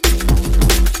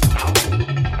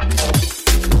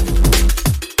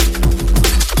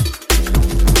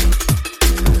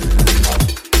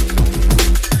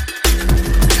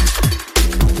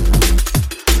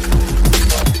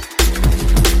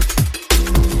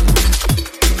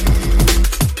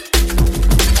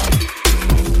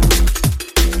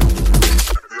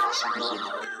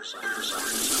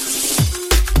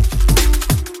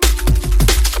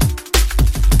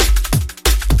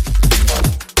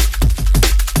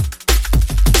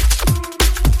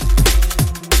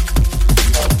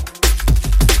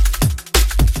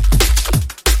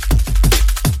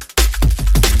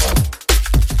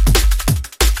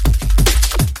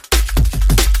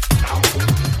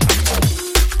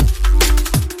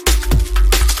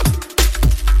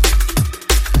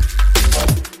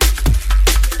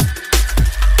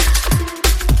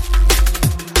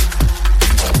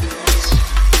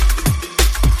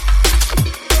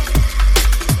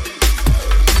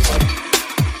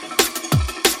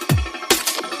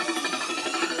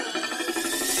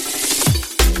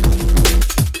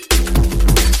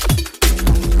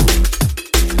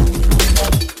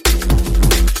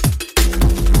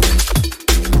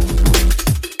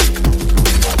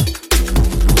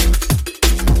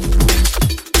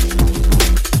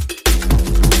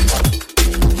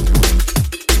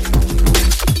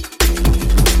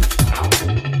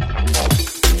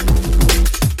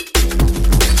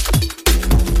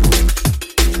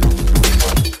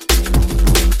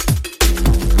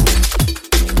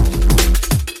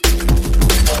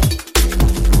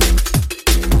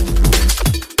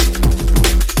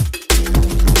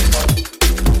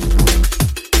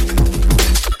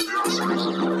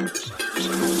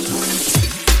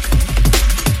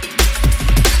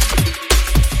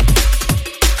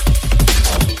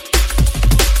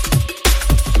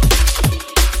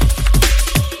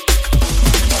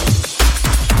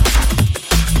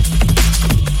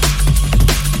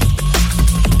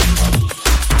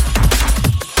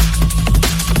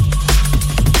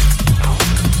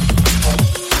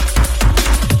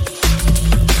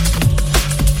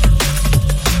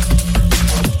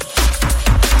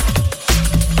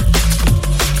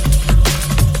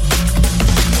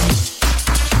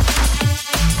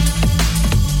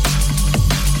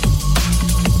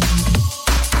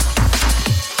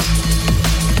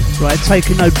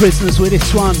 Taking no prisoners with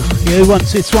this one. Yeah, who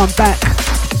wants this one back?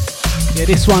 Yeah,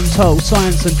 this one told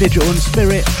Science and Digital and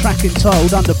Spirit, track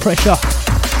entitled Under Pressure.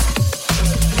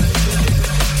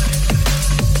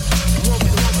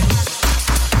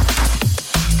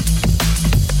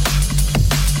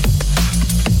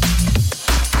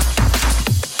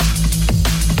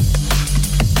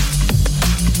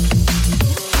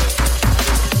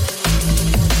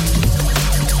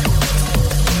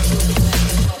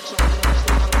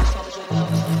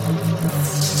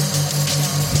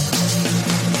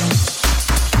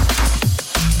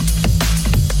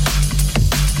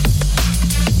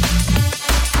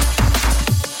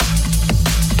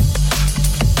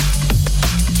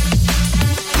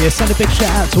 Yeah, send a big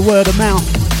shout out to Word of Mouth.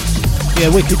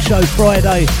 Yeah, Wicked Show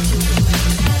Friday.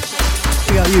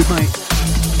 See how you, mate.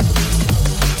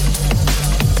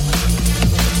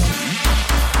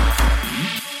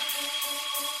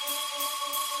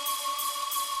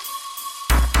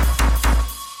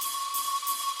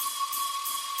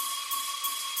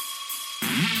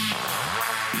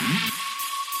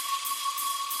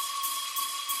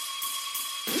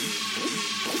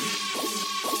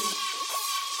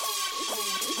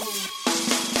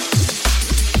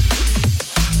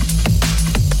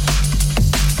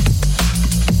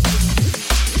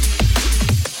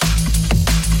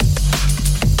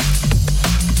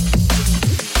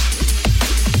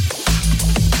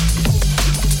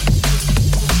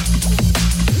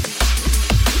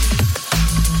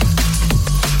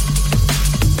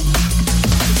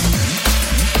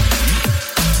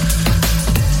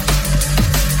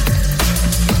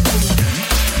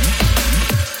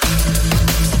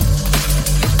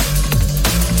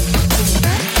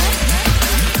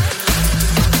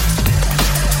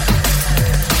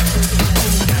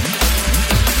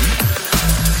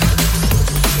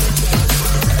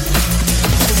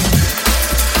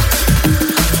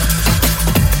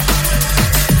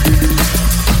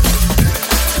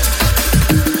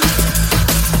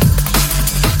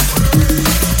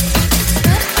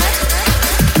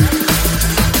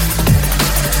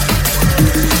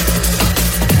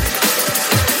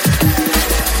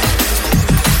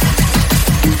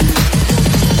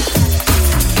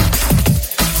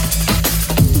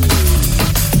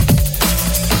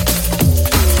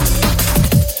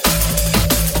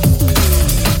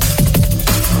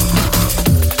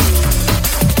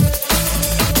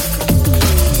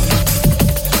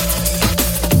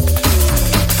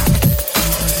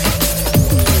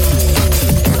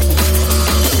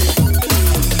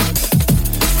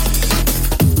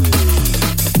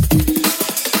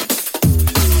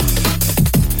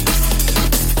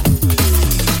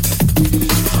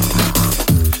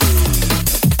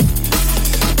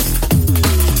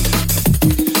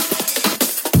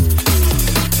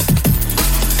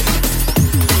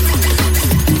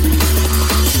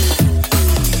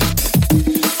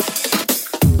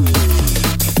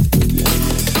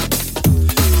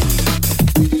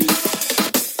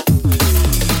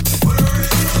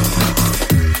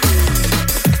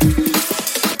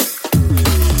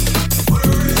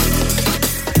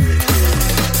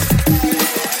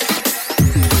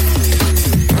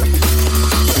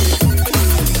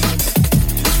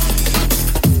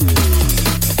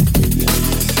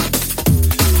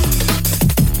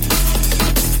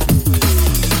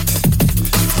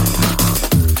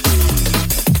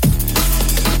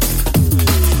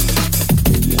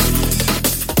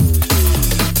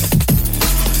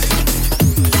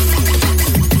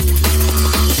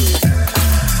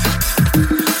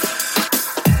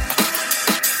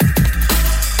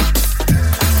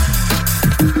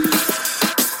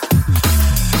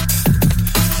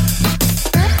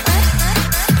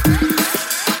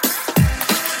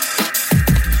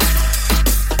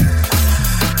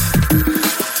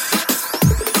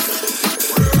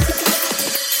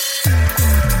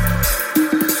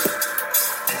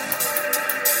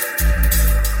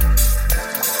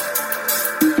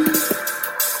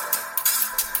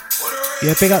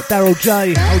 Yeah, big up Daryl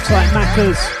J, hold tight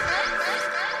Maccas.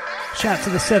 Shout to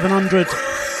the 700,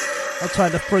 hold tight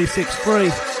the 363.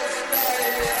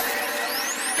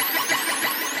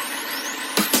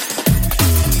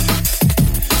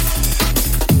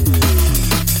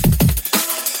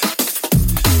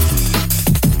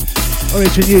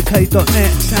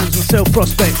 OriginUK.net, sounds myself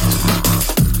Prospect.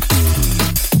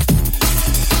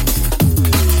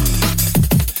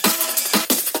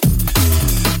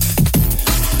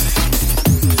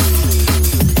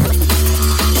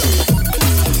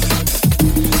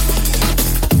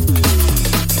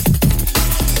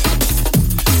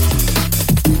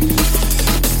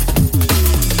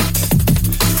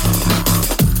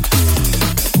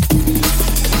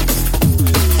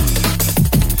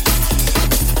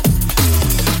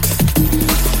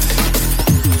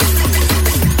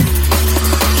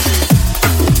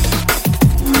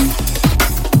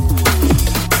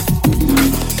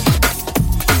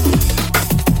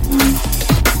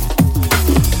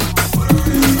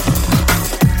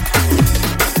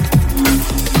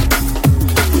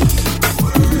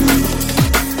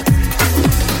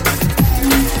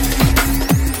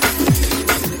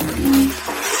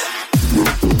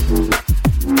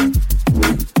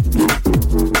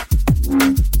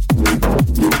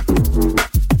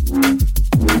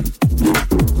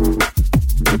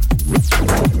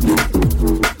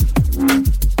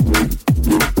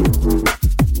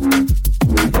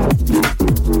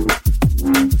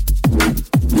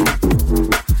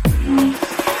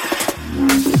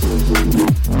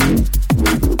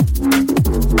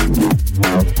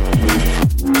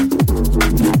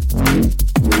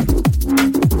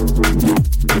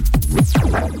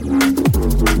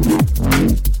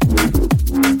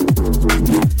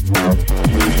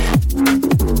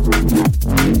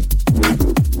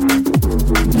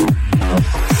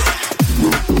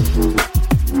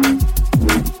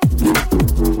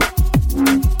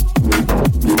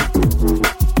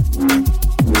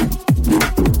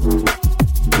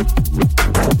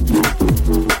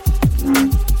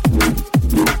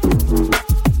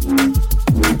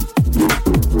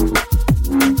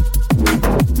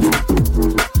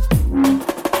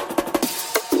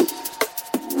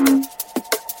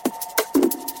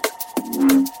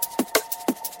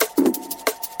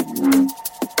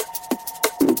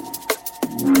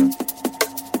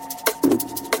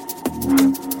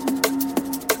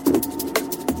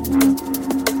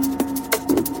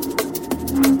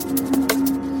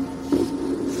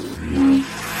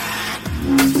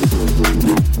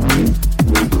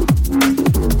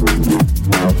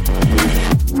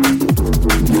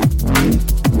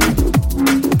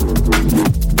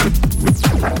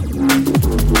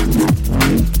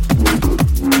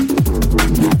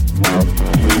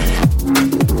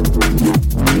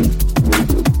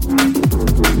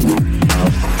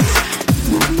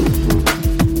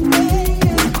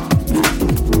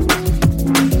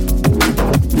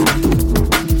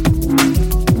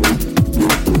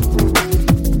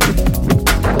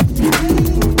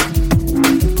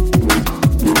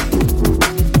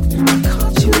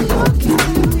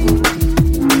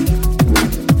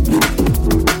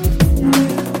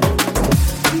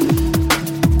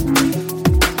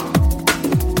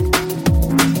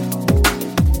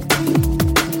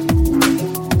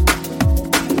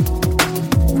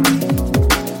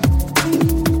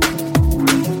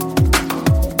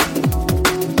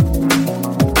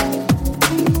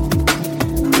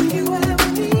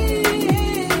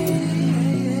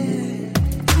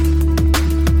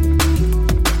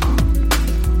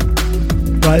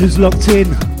 Who's locked in?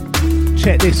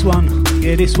 Check this one.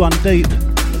 Yeah, this one deep.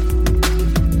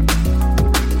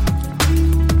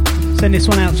 Send this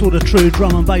one out to all the true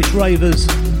drum and bass ravers.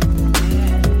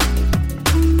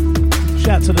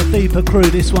 Shout to the deeper crew,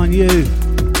 this one you.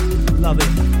 Love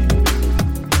it.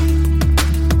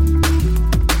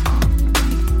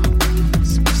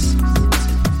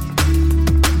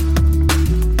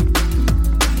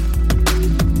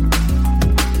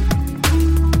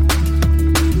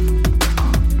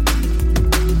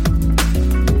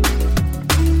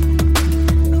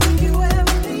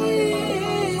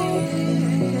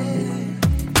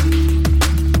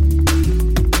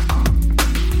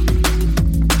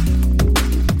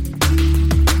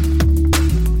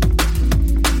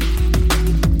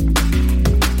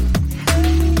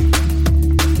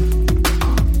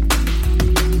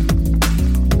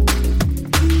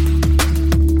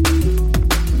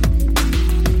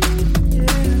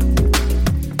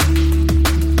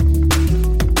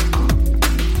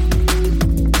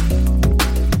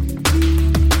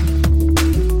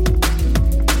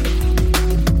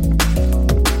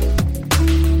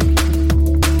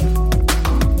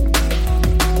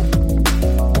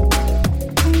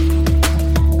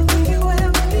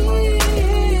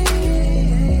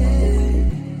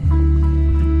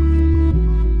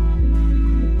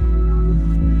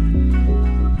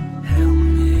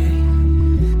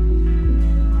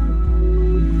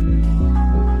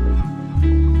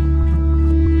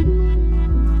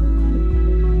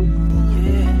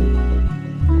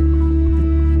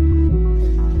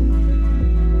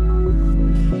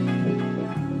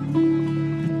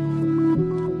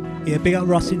 big up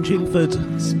Russ in Chingford.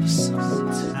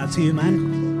 Out to you,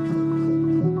 man.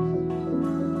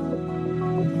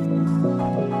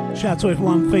 Shout out to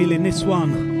everyone feeling this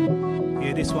one.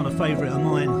 Yeah, this one a favourite of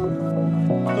mine.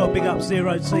 Got to big up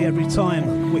Zero T every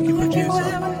time. Wicked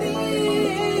producer.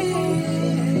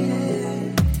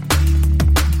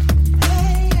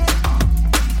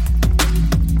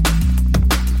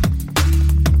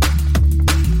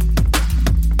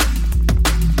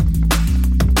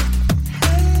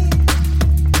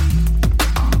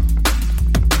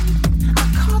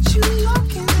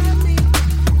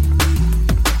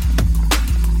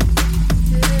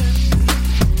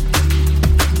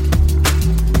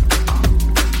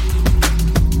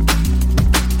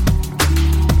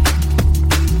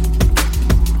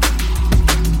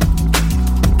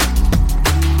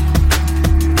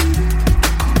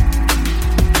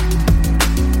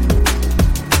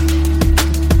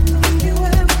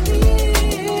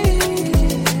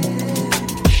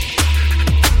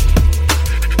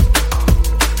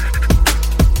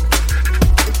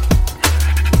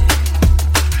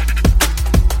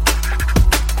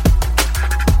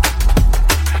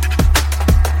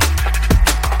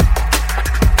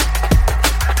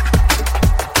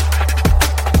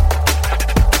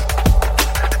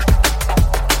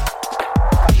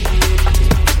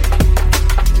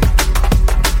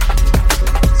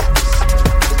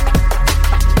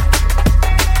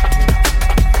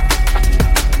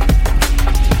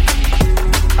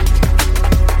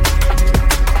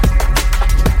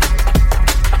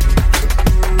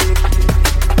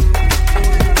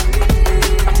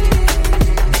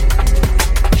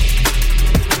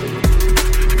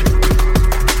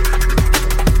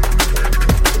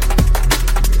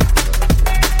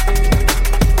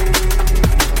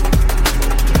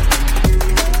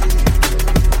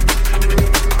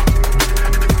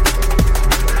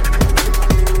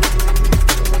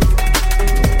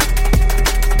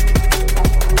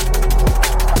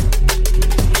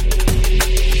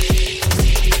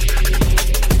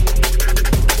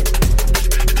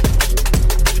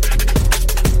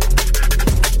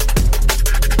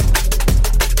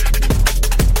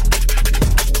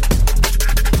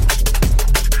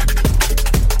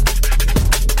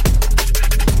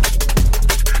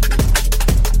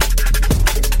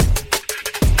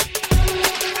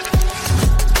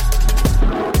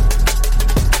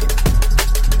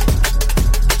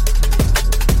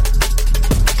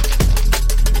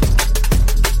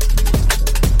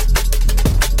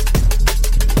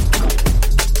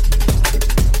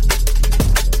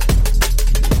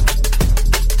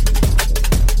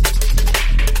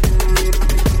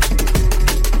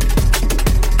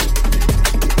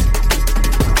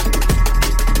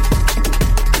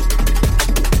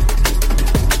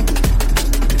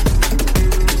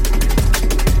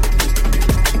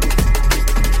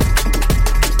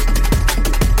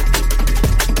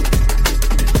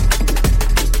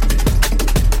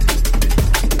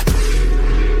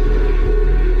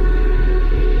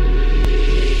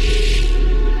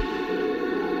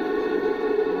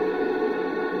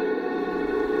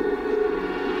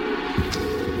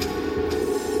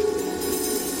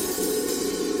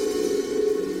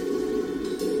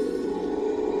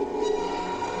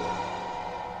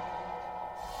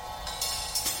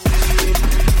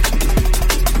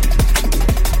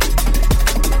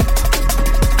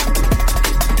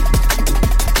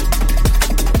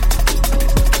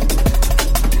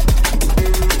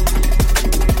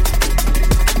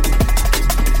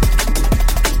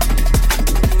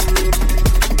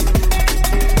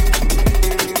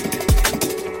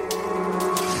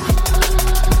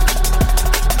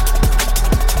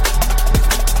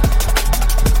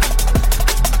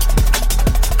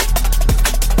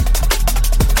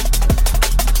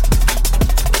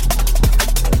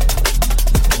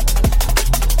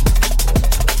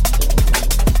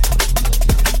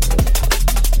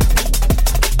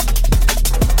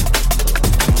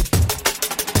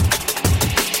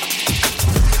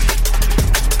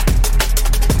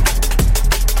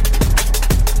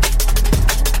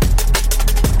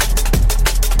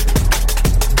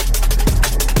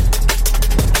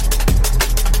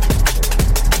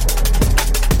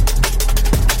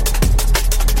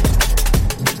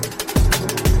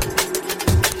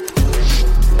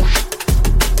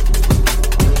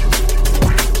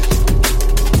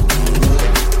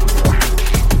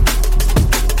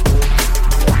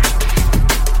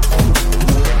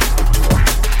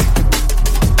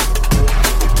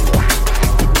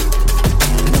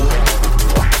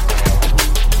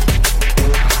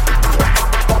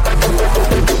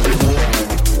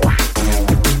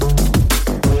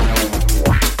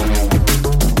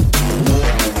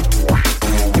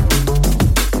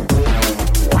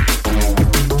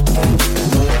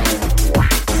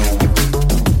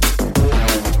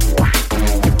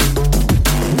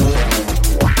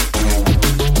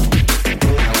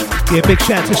 Yeah, big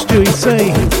shout to Stewie C.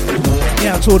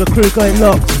 Yeah, out to all the crew going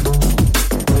locked.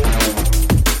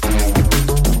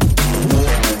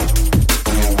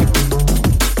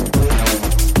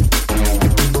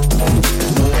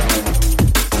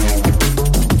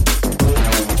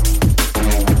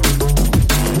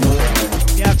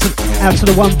 Yeah, out to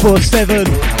the 147.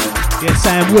 Yeah,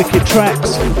 Sam, wicked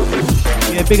tracks.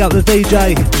 Yeah, big up the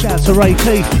DJ. Shout out to Ray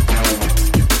Keith.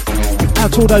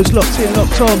 Out to all those locked in,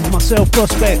 locked on. Myself,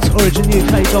 Prospect,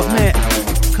 OriginUK.net,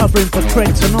 covering for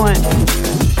Craig tonight.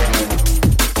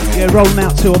 Yeah, rolling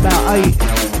out till about 8.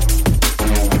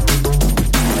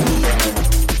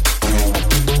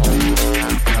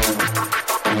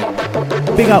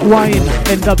 Big up Wayne,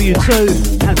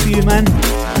 NW2. Out to you, man.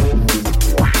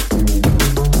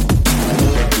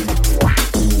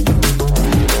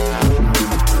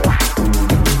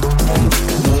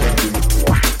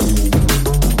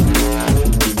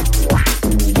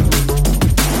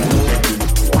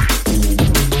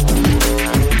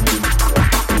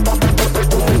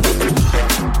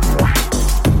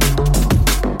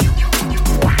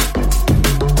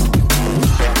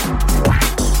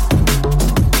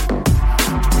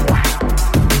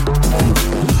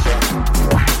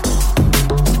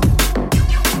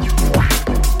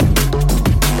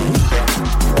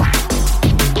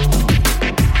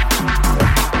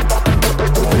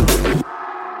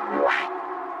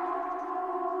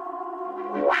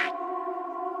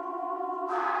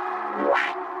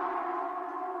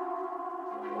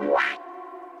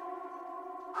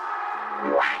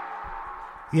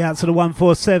 Yeah, out to the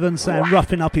 147, saying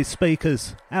roughing up his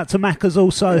speakers. Out to Macca's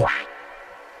also.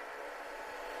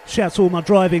 Shout to all my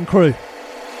driving crew.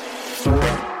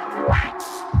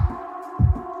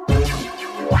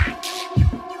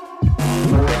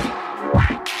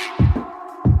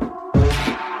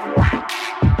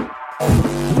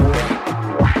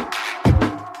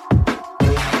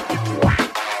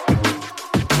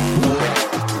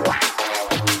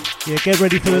 Yeah, get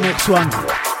ready for the next one.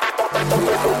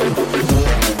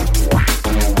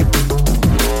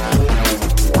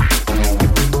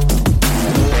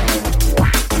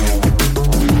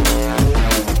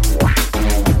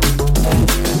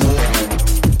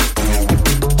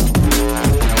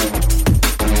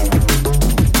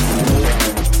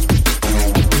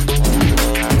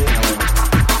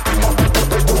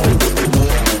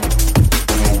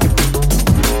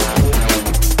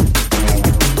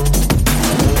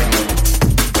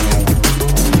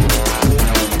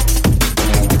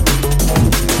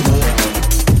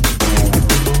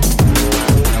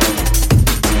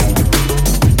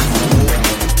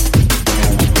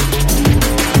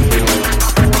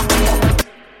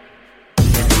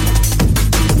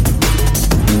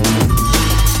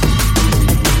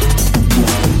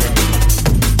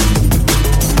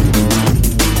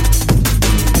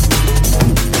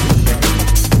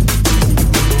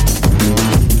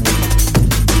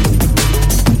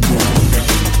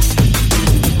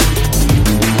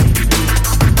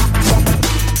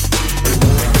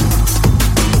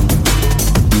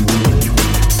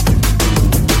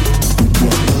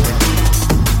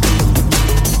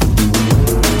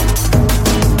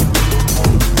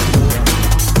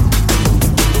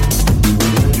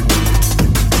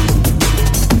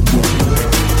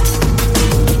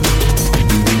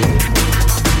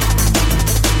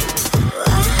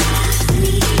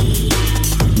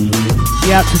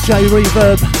 Out to J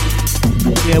Reverb.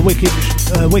 Yeah,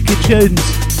 wicked tunes.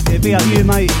 Yeah, be up you,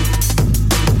 mate.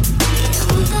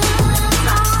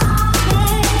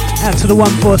 Out to the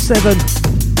 147.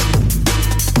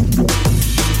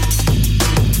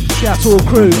 Shout to all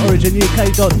crew,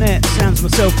 OriginUK.net. Sounds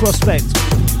myself, Prospect.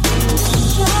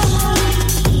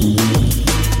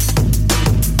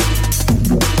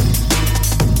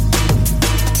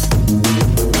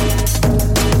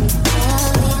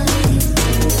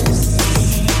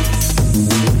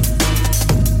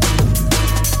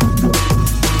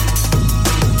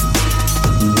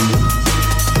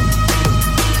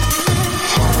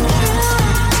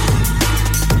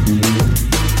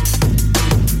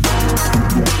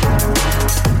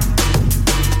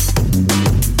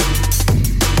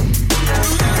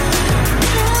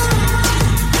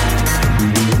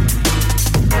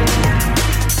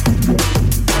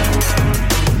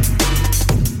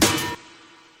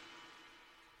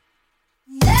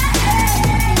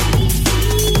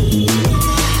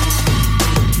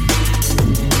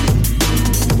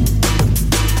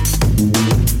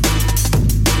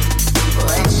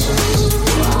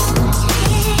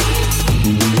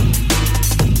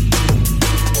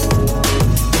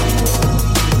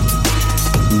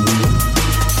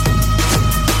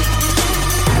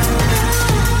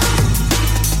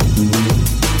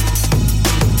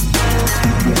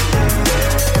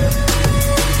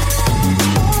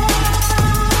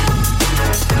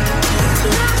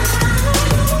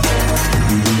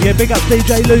 Yeah, big up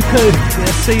DJ Luku. Yeah,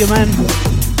 see you,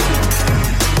 man.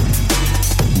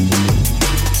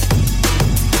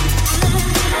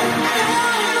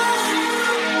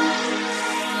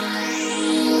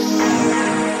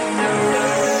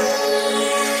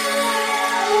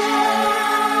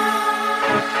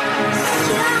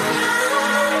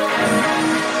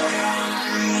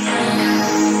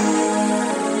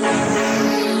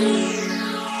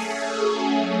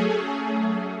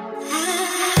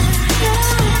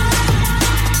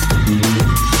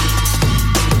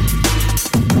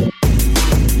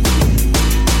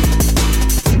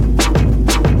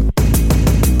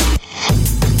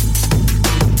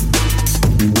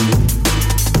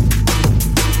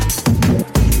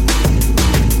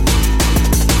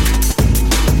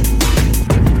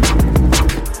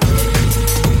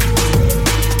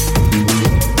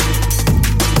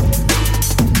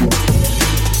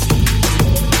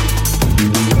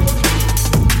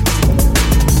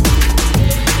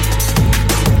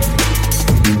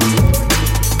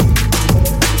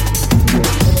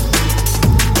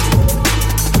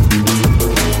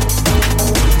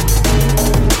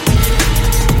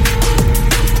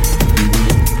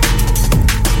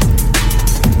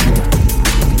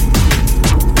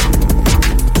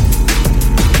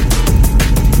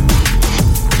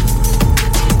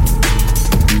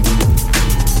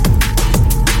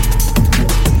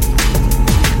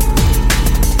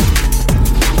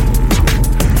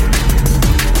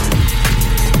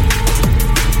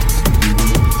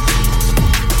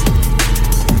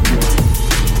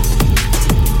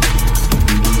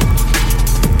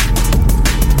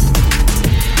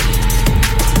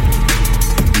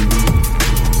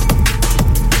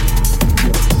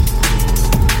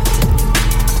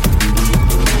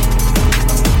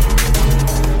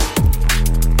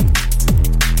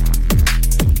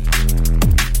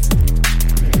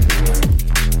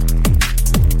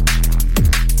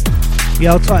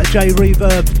 Yeah, I'll type J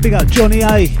Reverb. Big up Johnny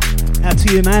A. Out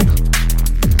to you, man.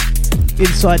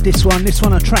 Inside this one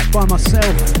a track by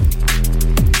myself.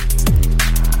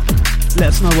 Let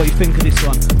us know what you think of this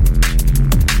one.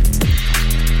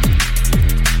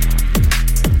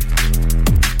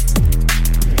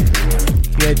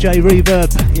 Yeah, J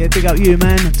Reverb. Yeah, big up you,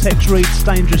 man. Tex Reads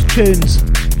Dangerous Tunes.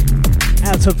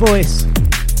 Out to Voice.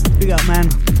 Big up,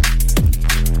 man.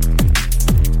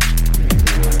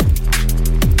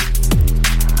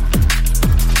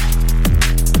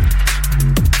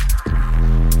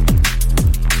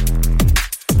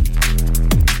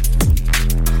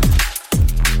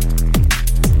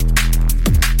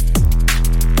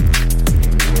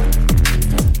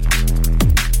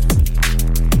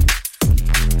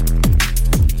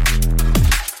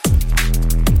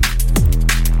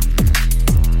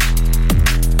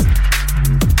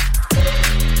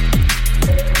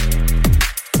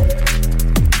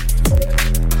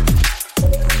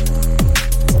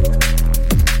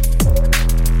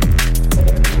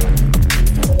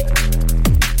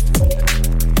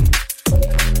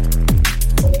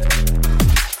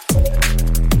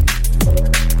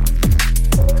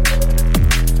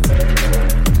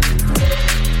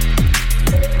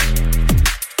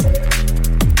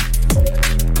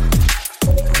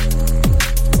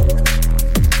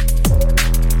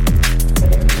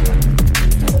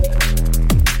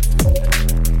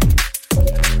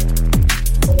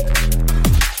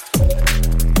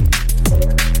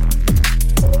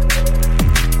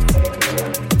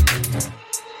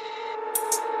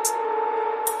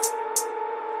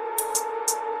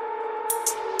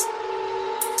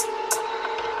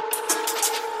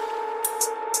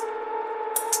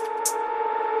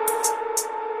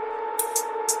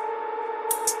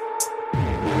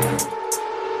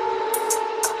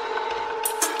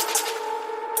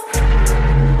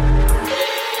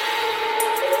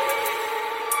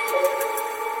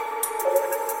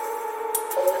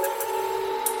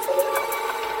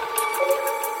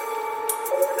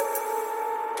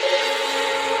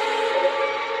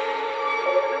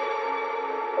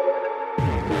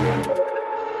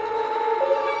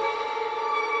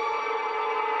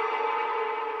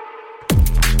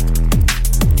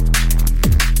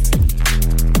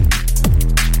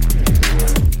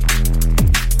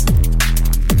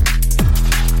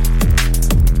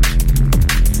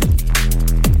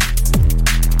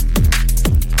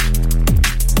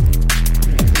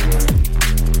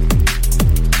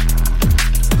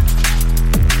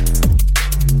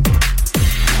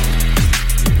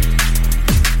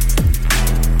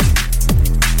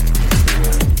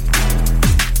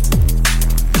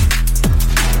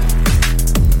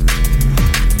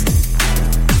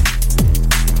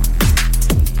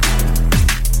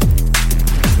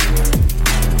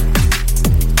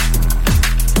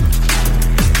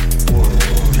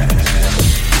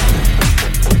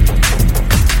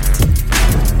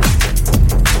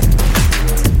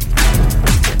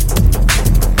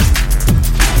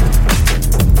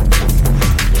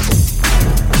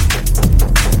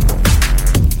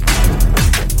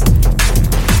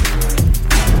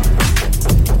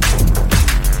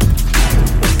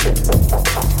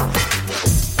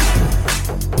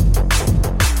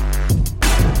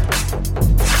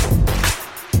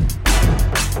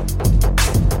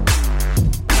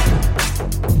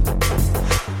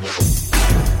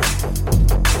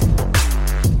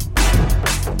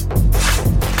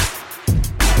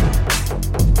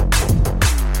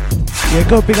 Yeah,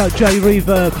 go big up J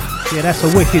Reverb. Yeah, that's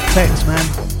a wicked text, man.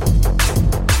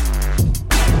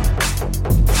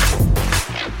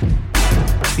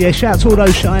 Yeah, shout out to all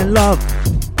those showing love.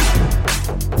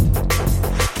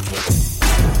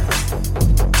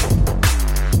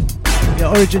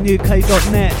 Yeah,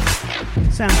 originuk.net.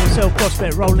 Sounds myself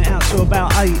Prospect rolling it out to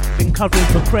about 8. Been covering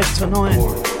for Cred tonight.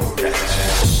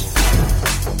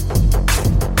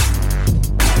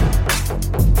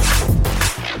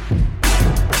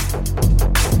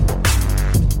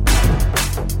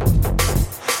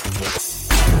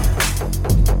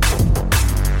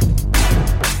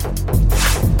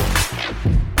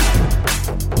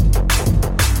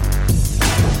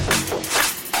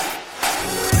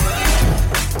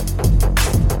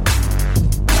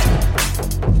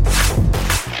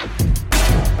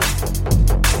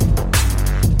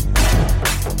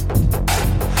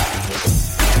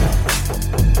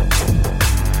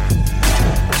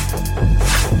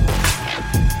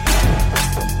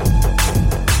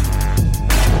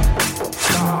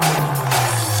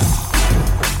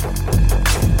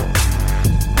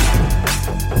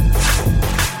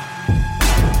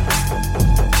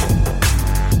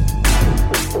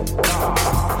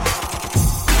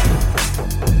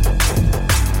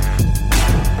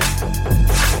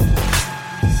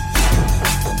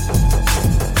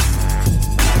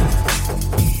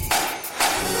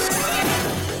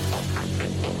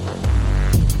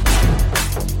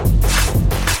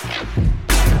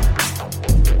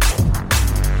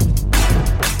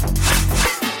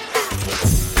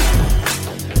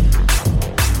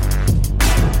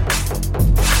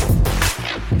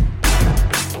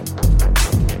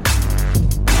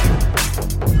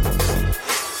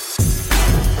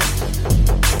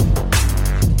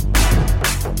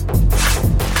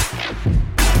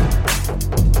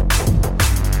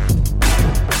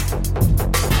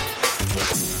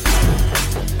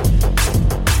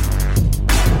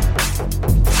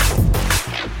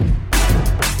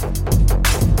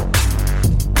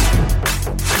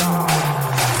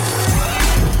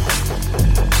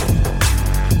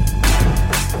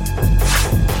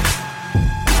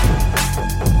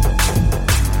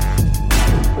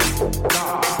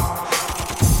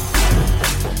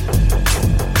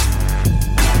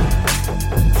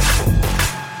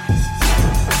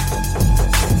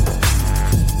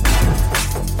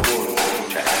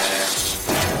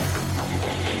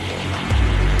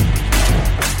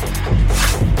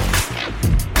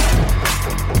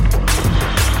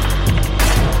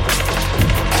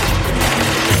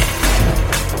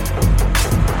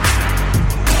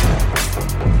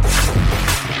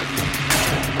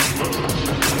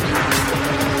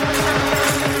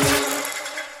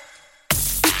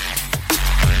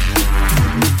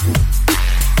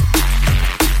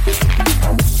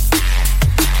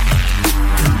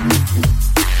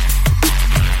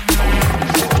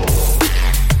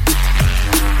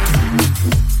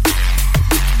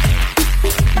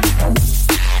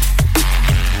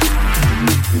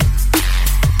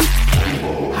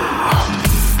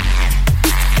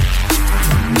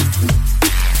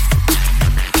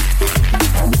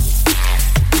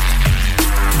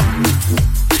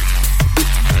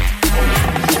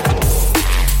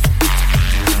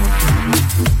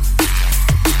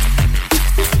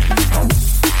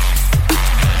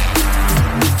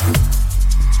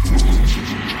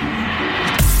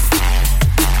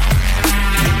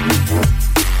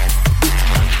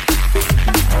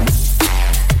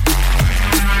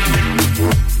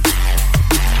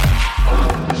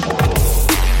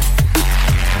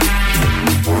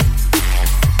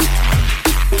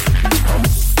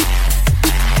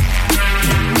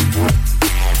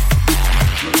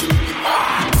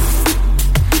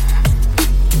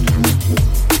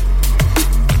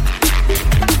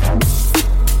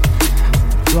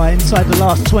 Inside the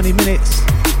last 20 minutes.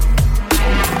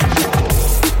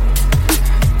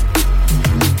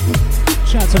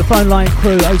 Shout out to the phone line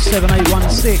crew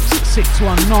 07816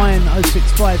 619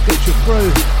 065. Get your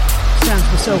through. Sounds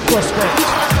myself Prospect.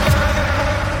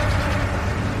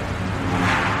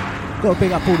 Got to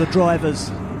big up all the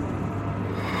drivers.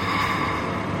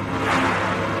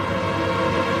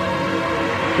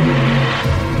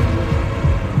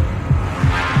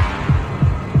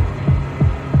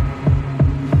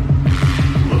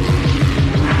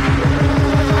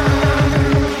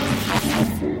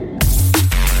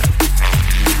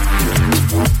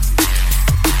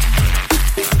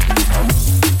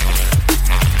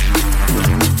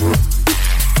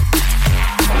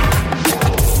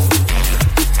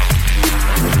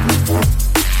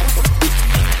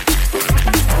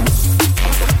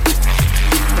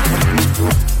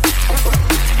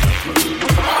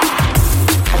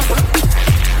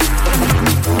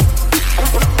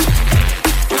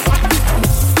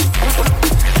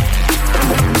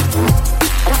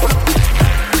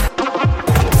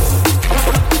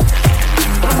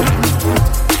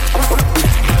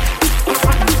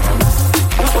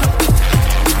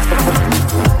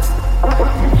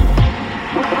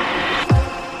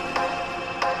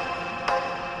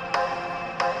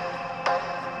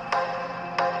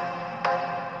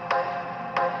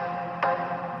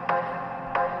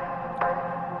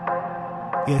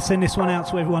 Yeah, send this one out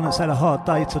to everyone that's had a hard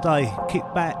day today. Kick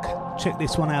back, check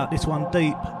this one out, this one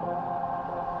deep.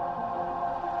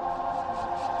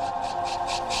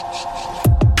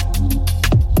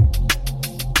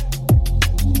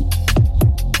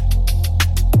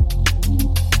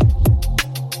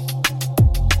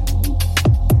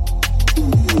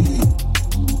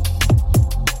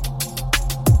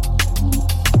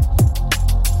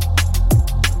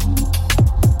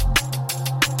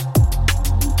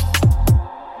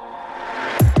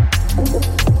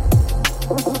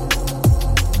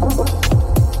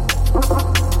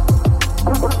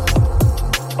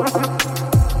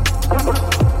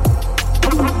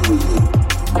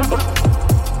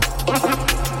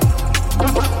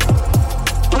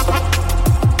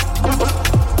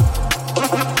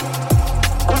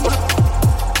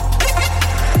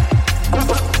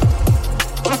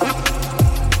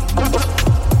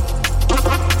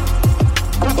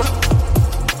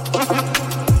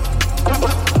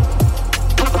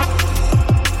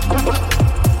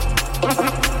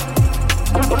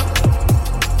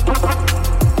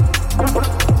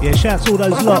 Out to all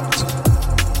those locked,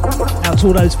 out to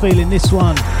all those feeling this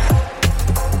one.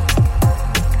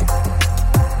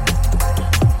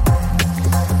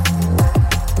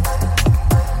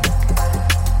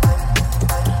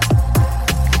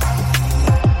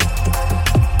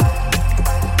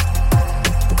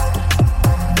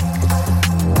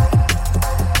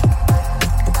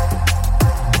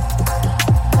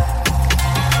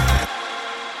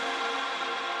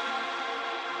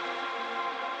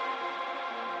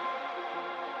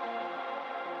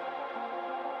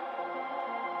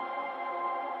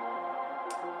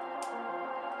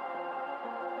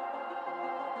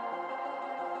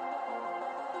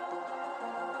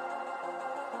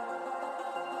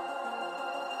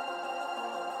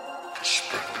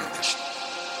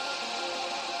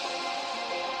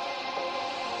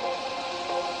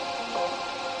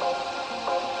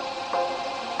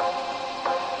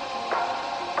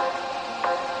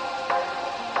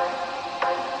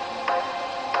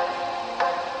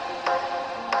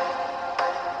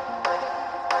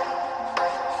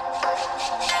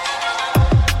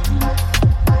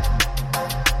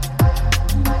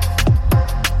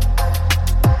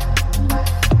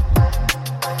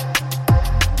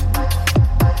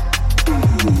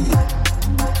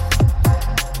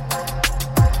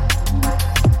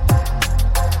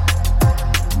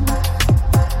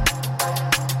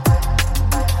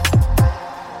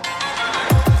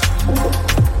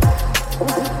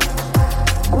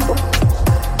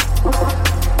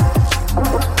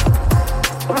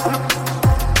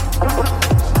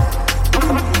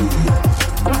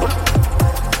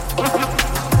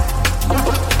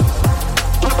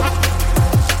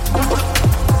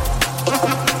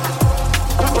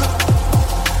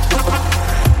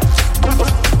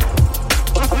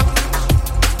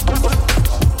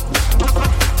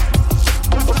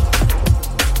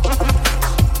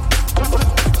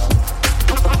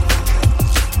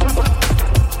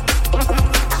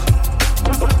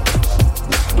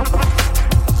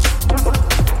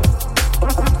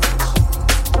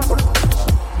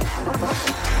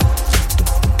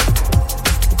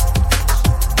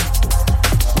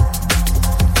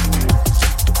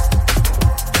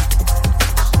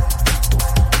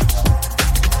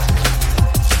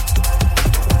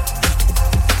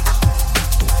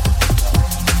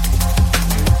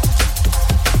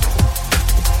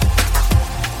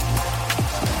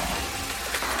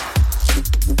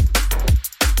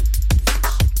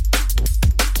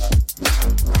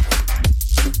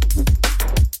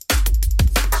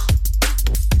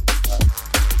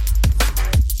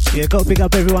 Yeah, got to big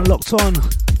up everyone locked on.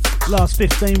 Last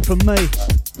 15 from me.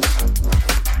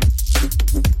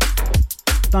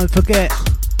 Don't forget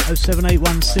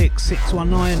 07816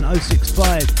 619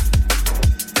 065.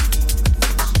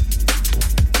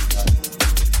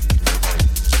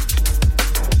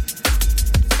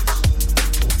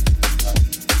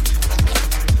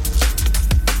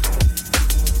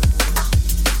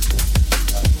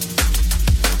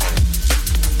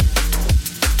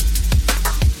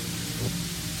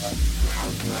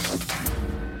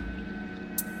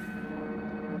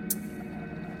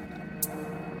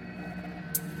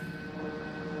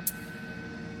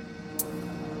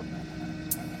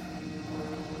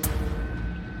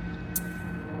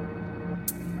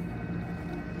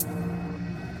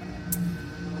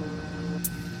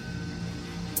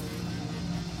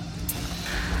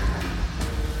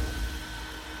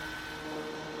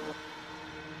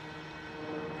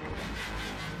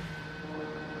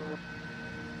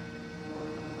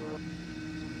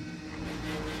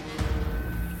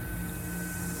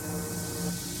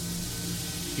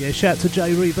 Yeah, shout to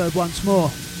J Reverb once more.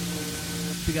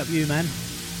 Big up you, man.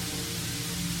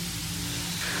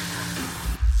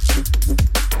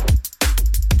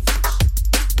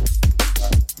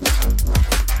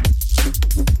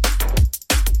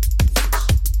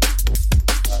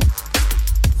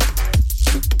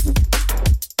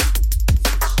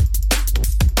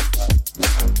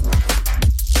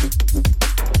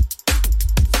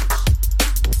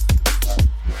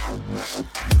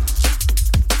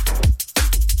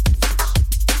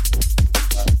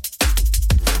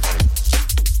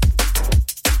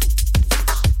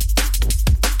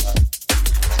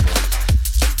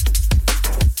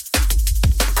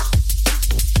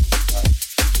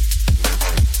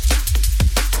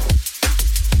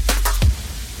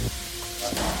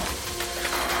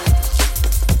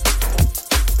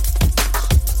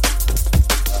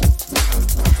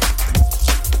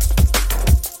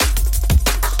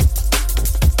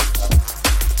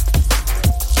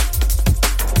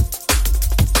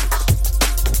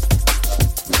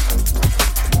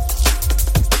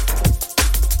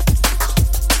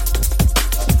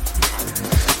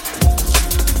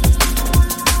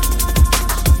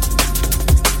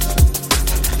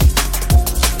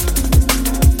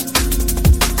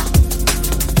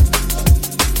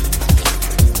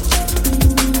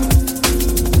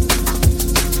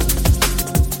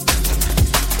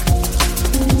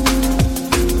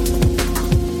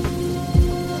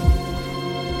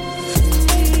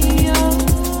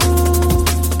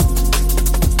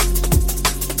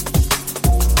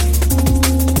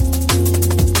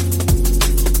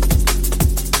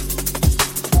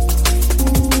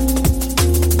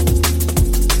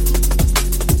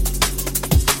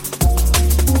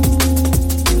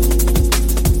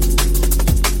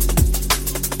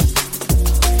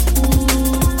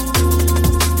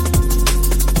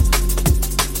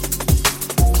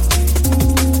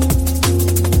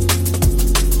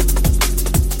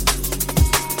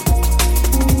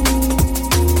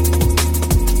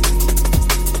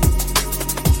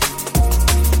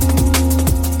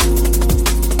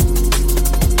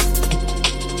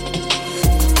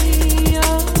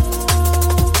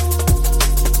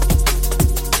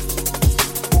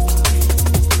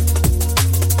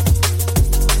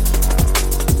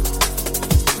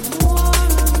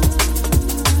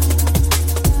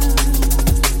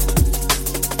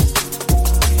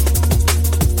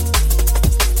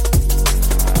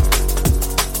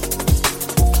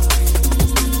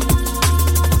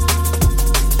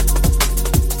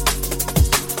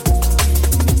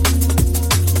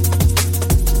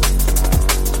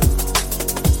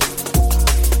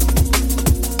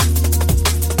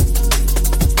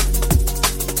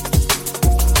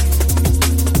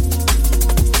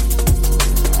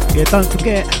 Don't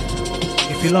forget,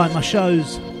 if you like my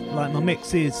shows, like my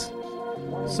mixes,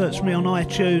 search me on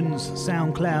iTunes,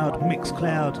 SoundCloud,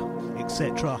 Mixcloud,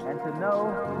 etc.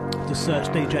 Just search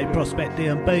DJ Prospect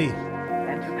DNB.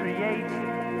 And to create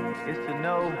is to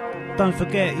know. Don't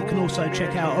forget, you can also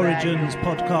check out Origin's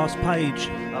podcast page.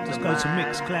 Just go to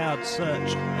Mixcloud,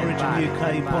 search Origin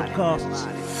UK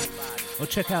podcasts, or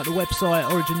check out the website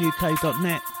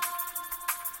originuk.net.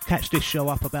 Catch this show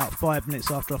up about 5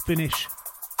 minutes after I finish.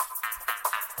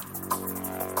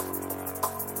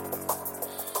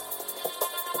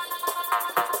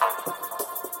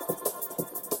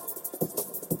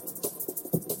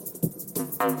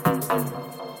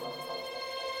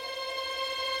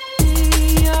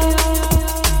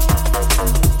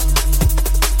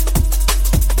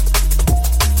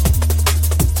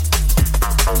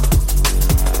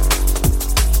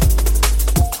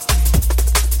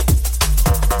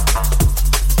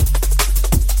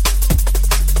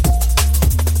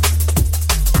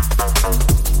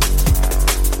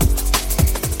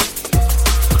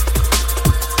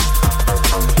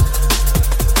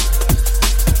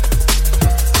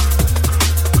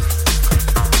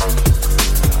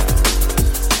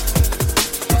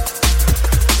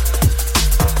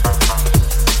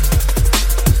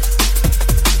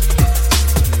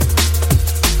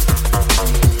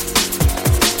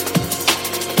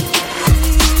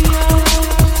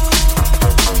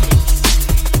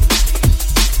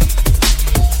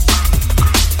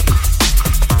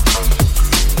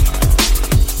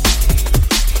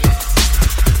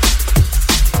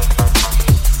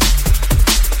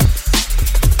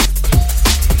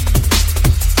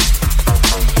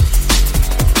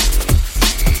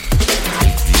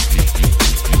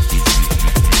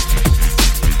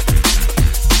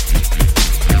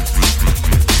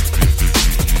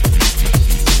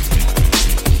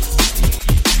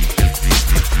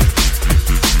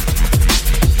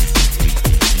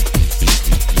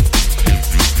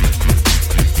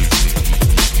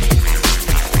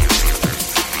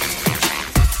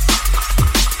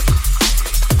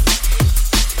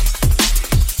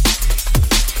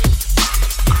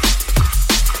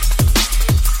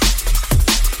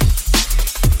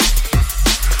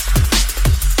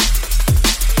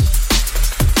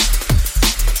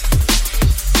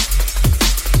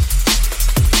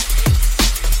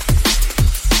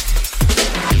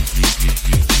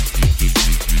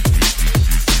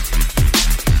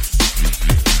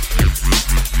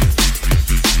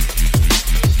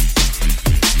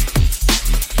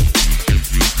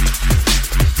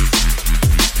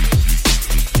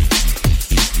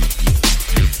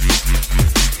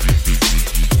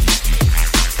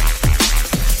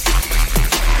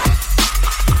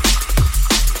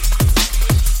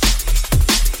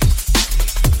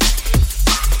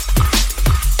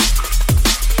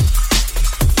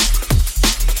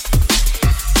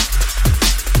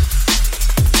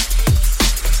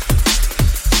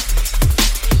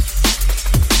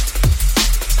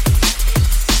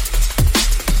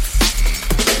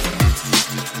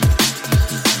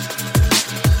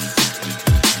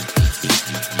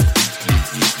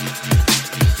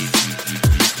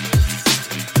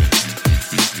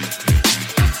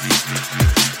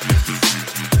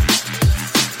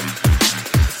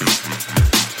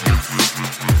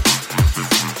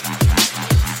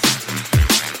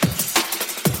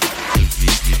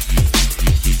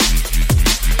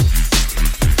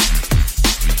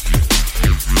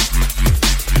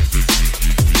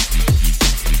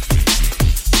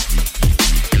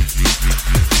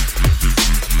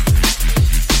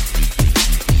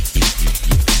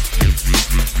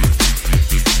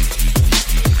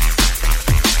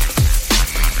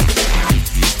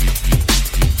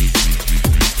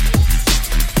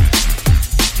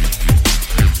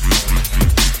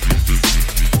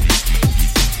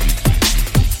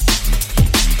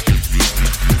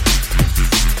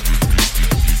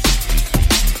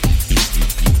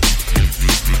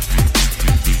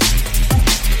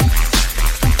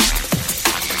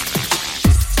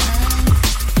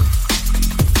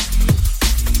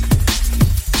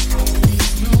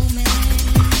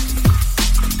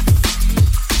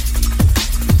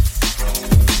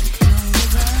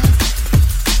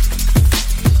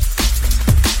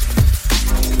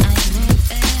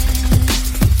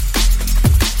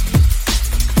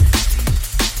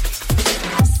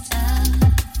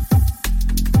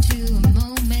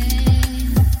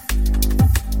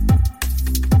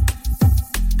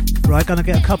 Gonna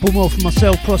get a couple more from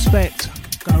myself, Prospect.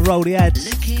 Gonna roll the ads.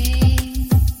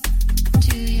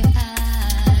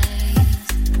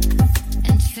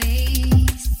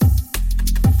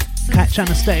 Catch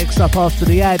Anesthetics up after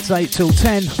the ads, 8 till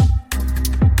 10.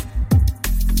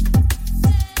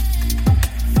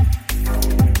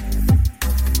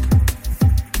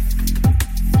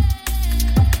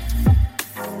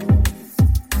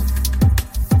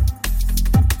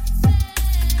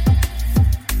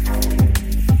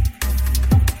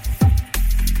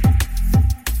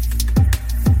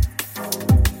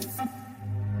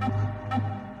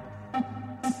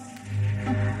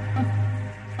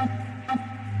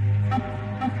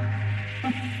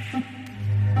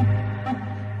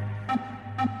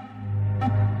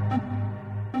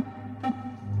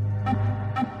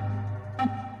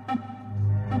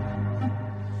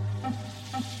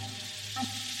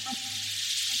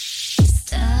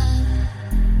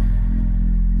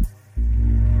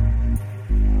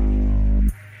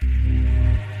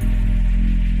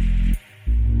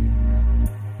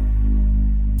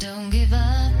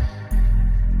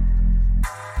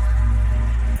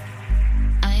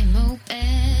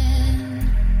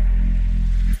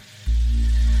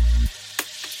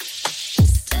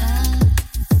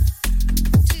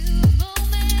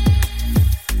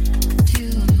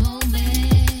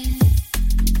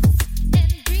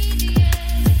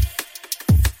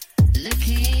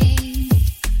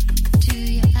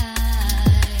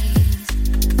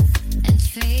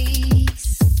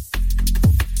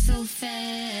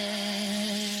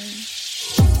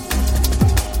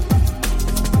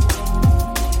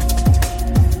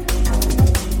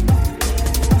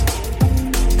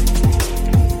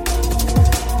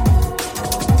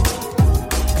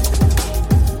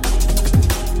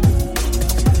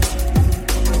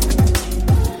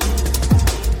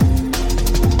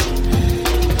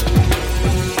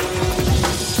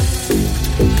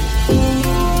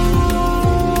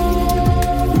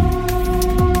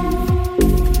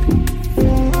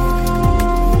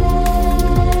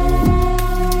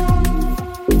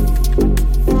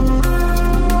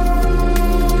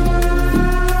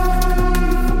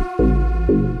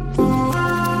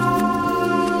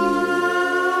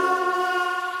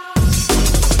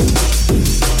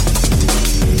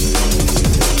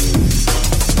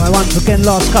 Again,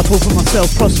 last couple for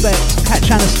myself, Prospect.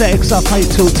 Catch Anesthetics up 8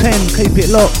 till 10. Keep it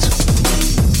locked.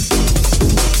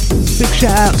 Big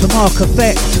shout out to Mark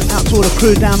Effect. Out to all the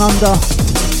crew down under.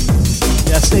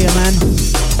 Yeah, see ya, man.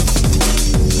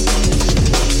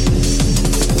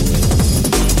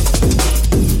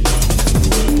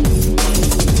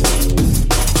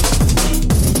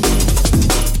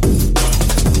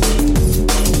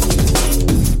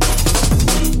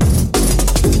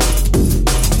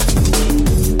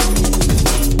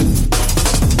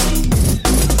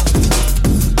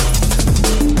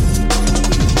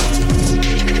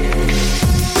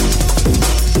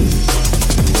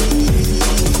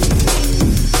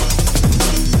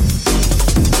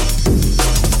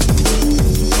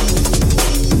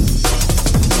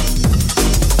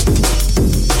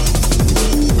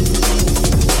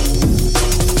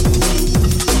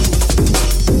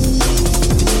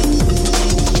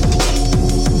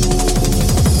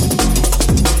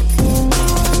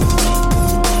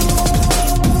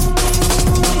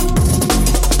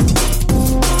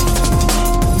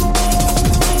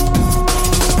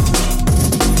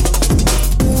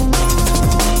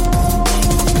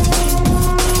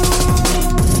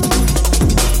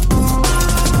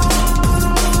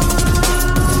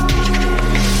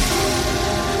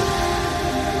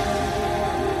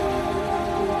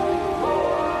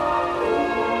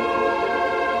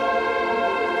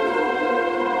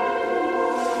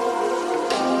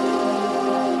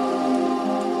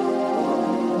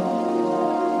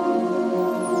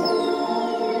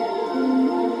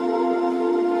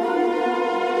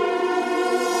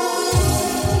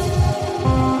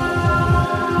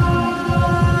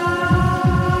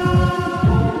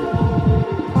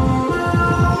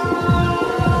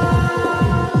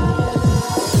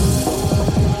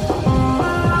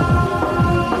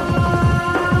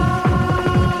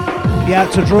 Yeah,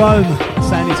 out to Jerome,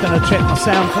 saying he's going to check my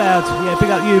SoundCloud. Yeah, big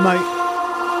up you, mate.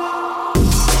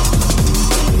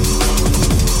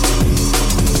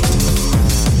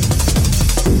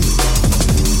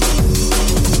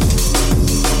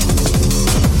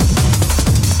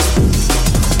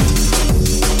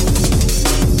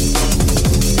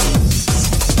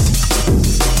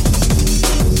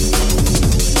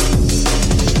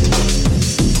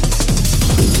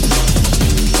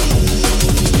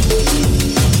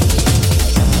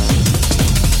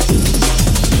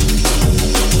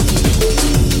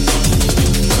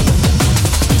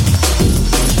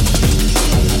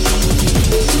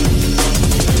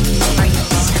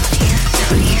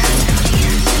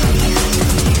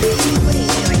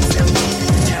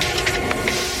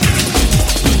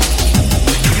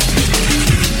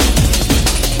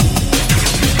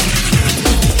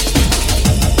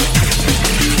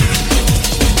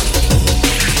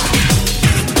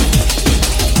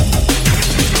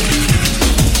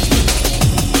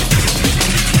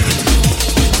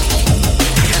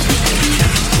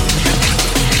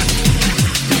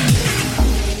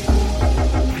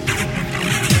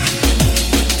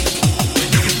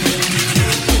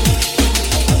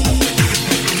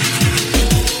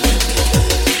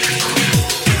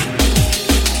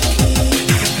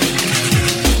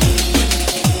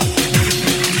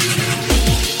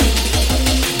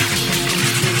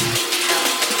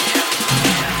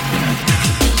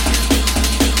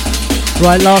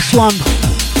 Right, last one.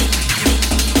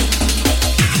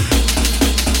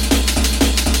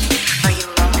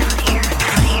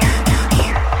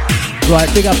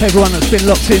 Right, big up everyone that's been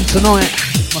locked in tonight.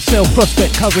 Myself,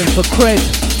 Prospect, covering for Cred.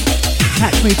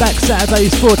 Catch me back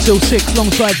Saturdays 4 till 6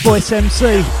 alongside Voice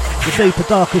MC, the Deeper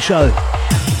Darker Show.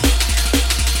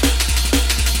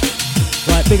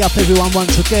 Right, big up everyone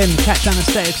once again. Catch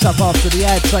Anesthetics up after the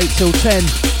ads 8 till 10.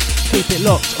 Keep it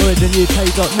locked,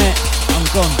 originuk.net. I'm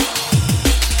gone.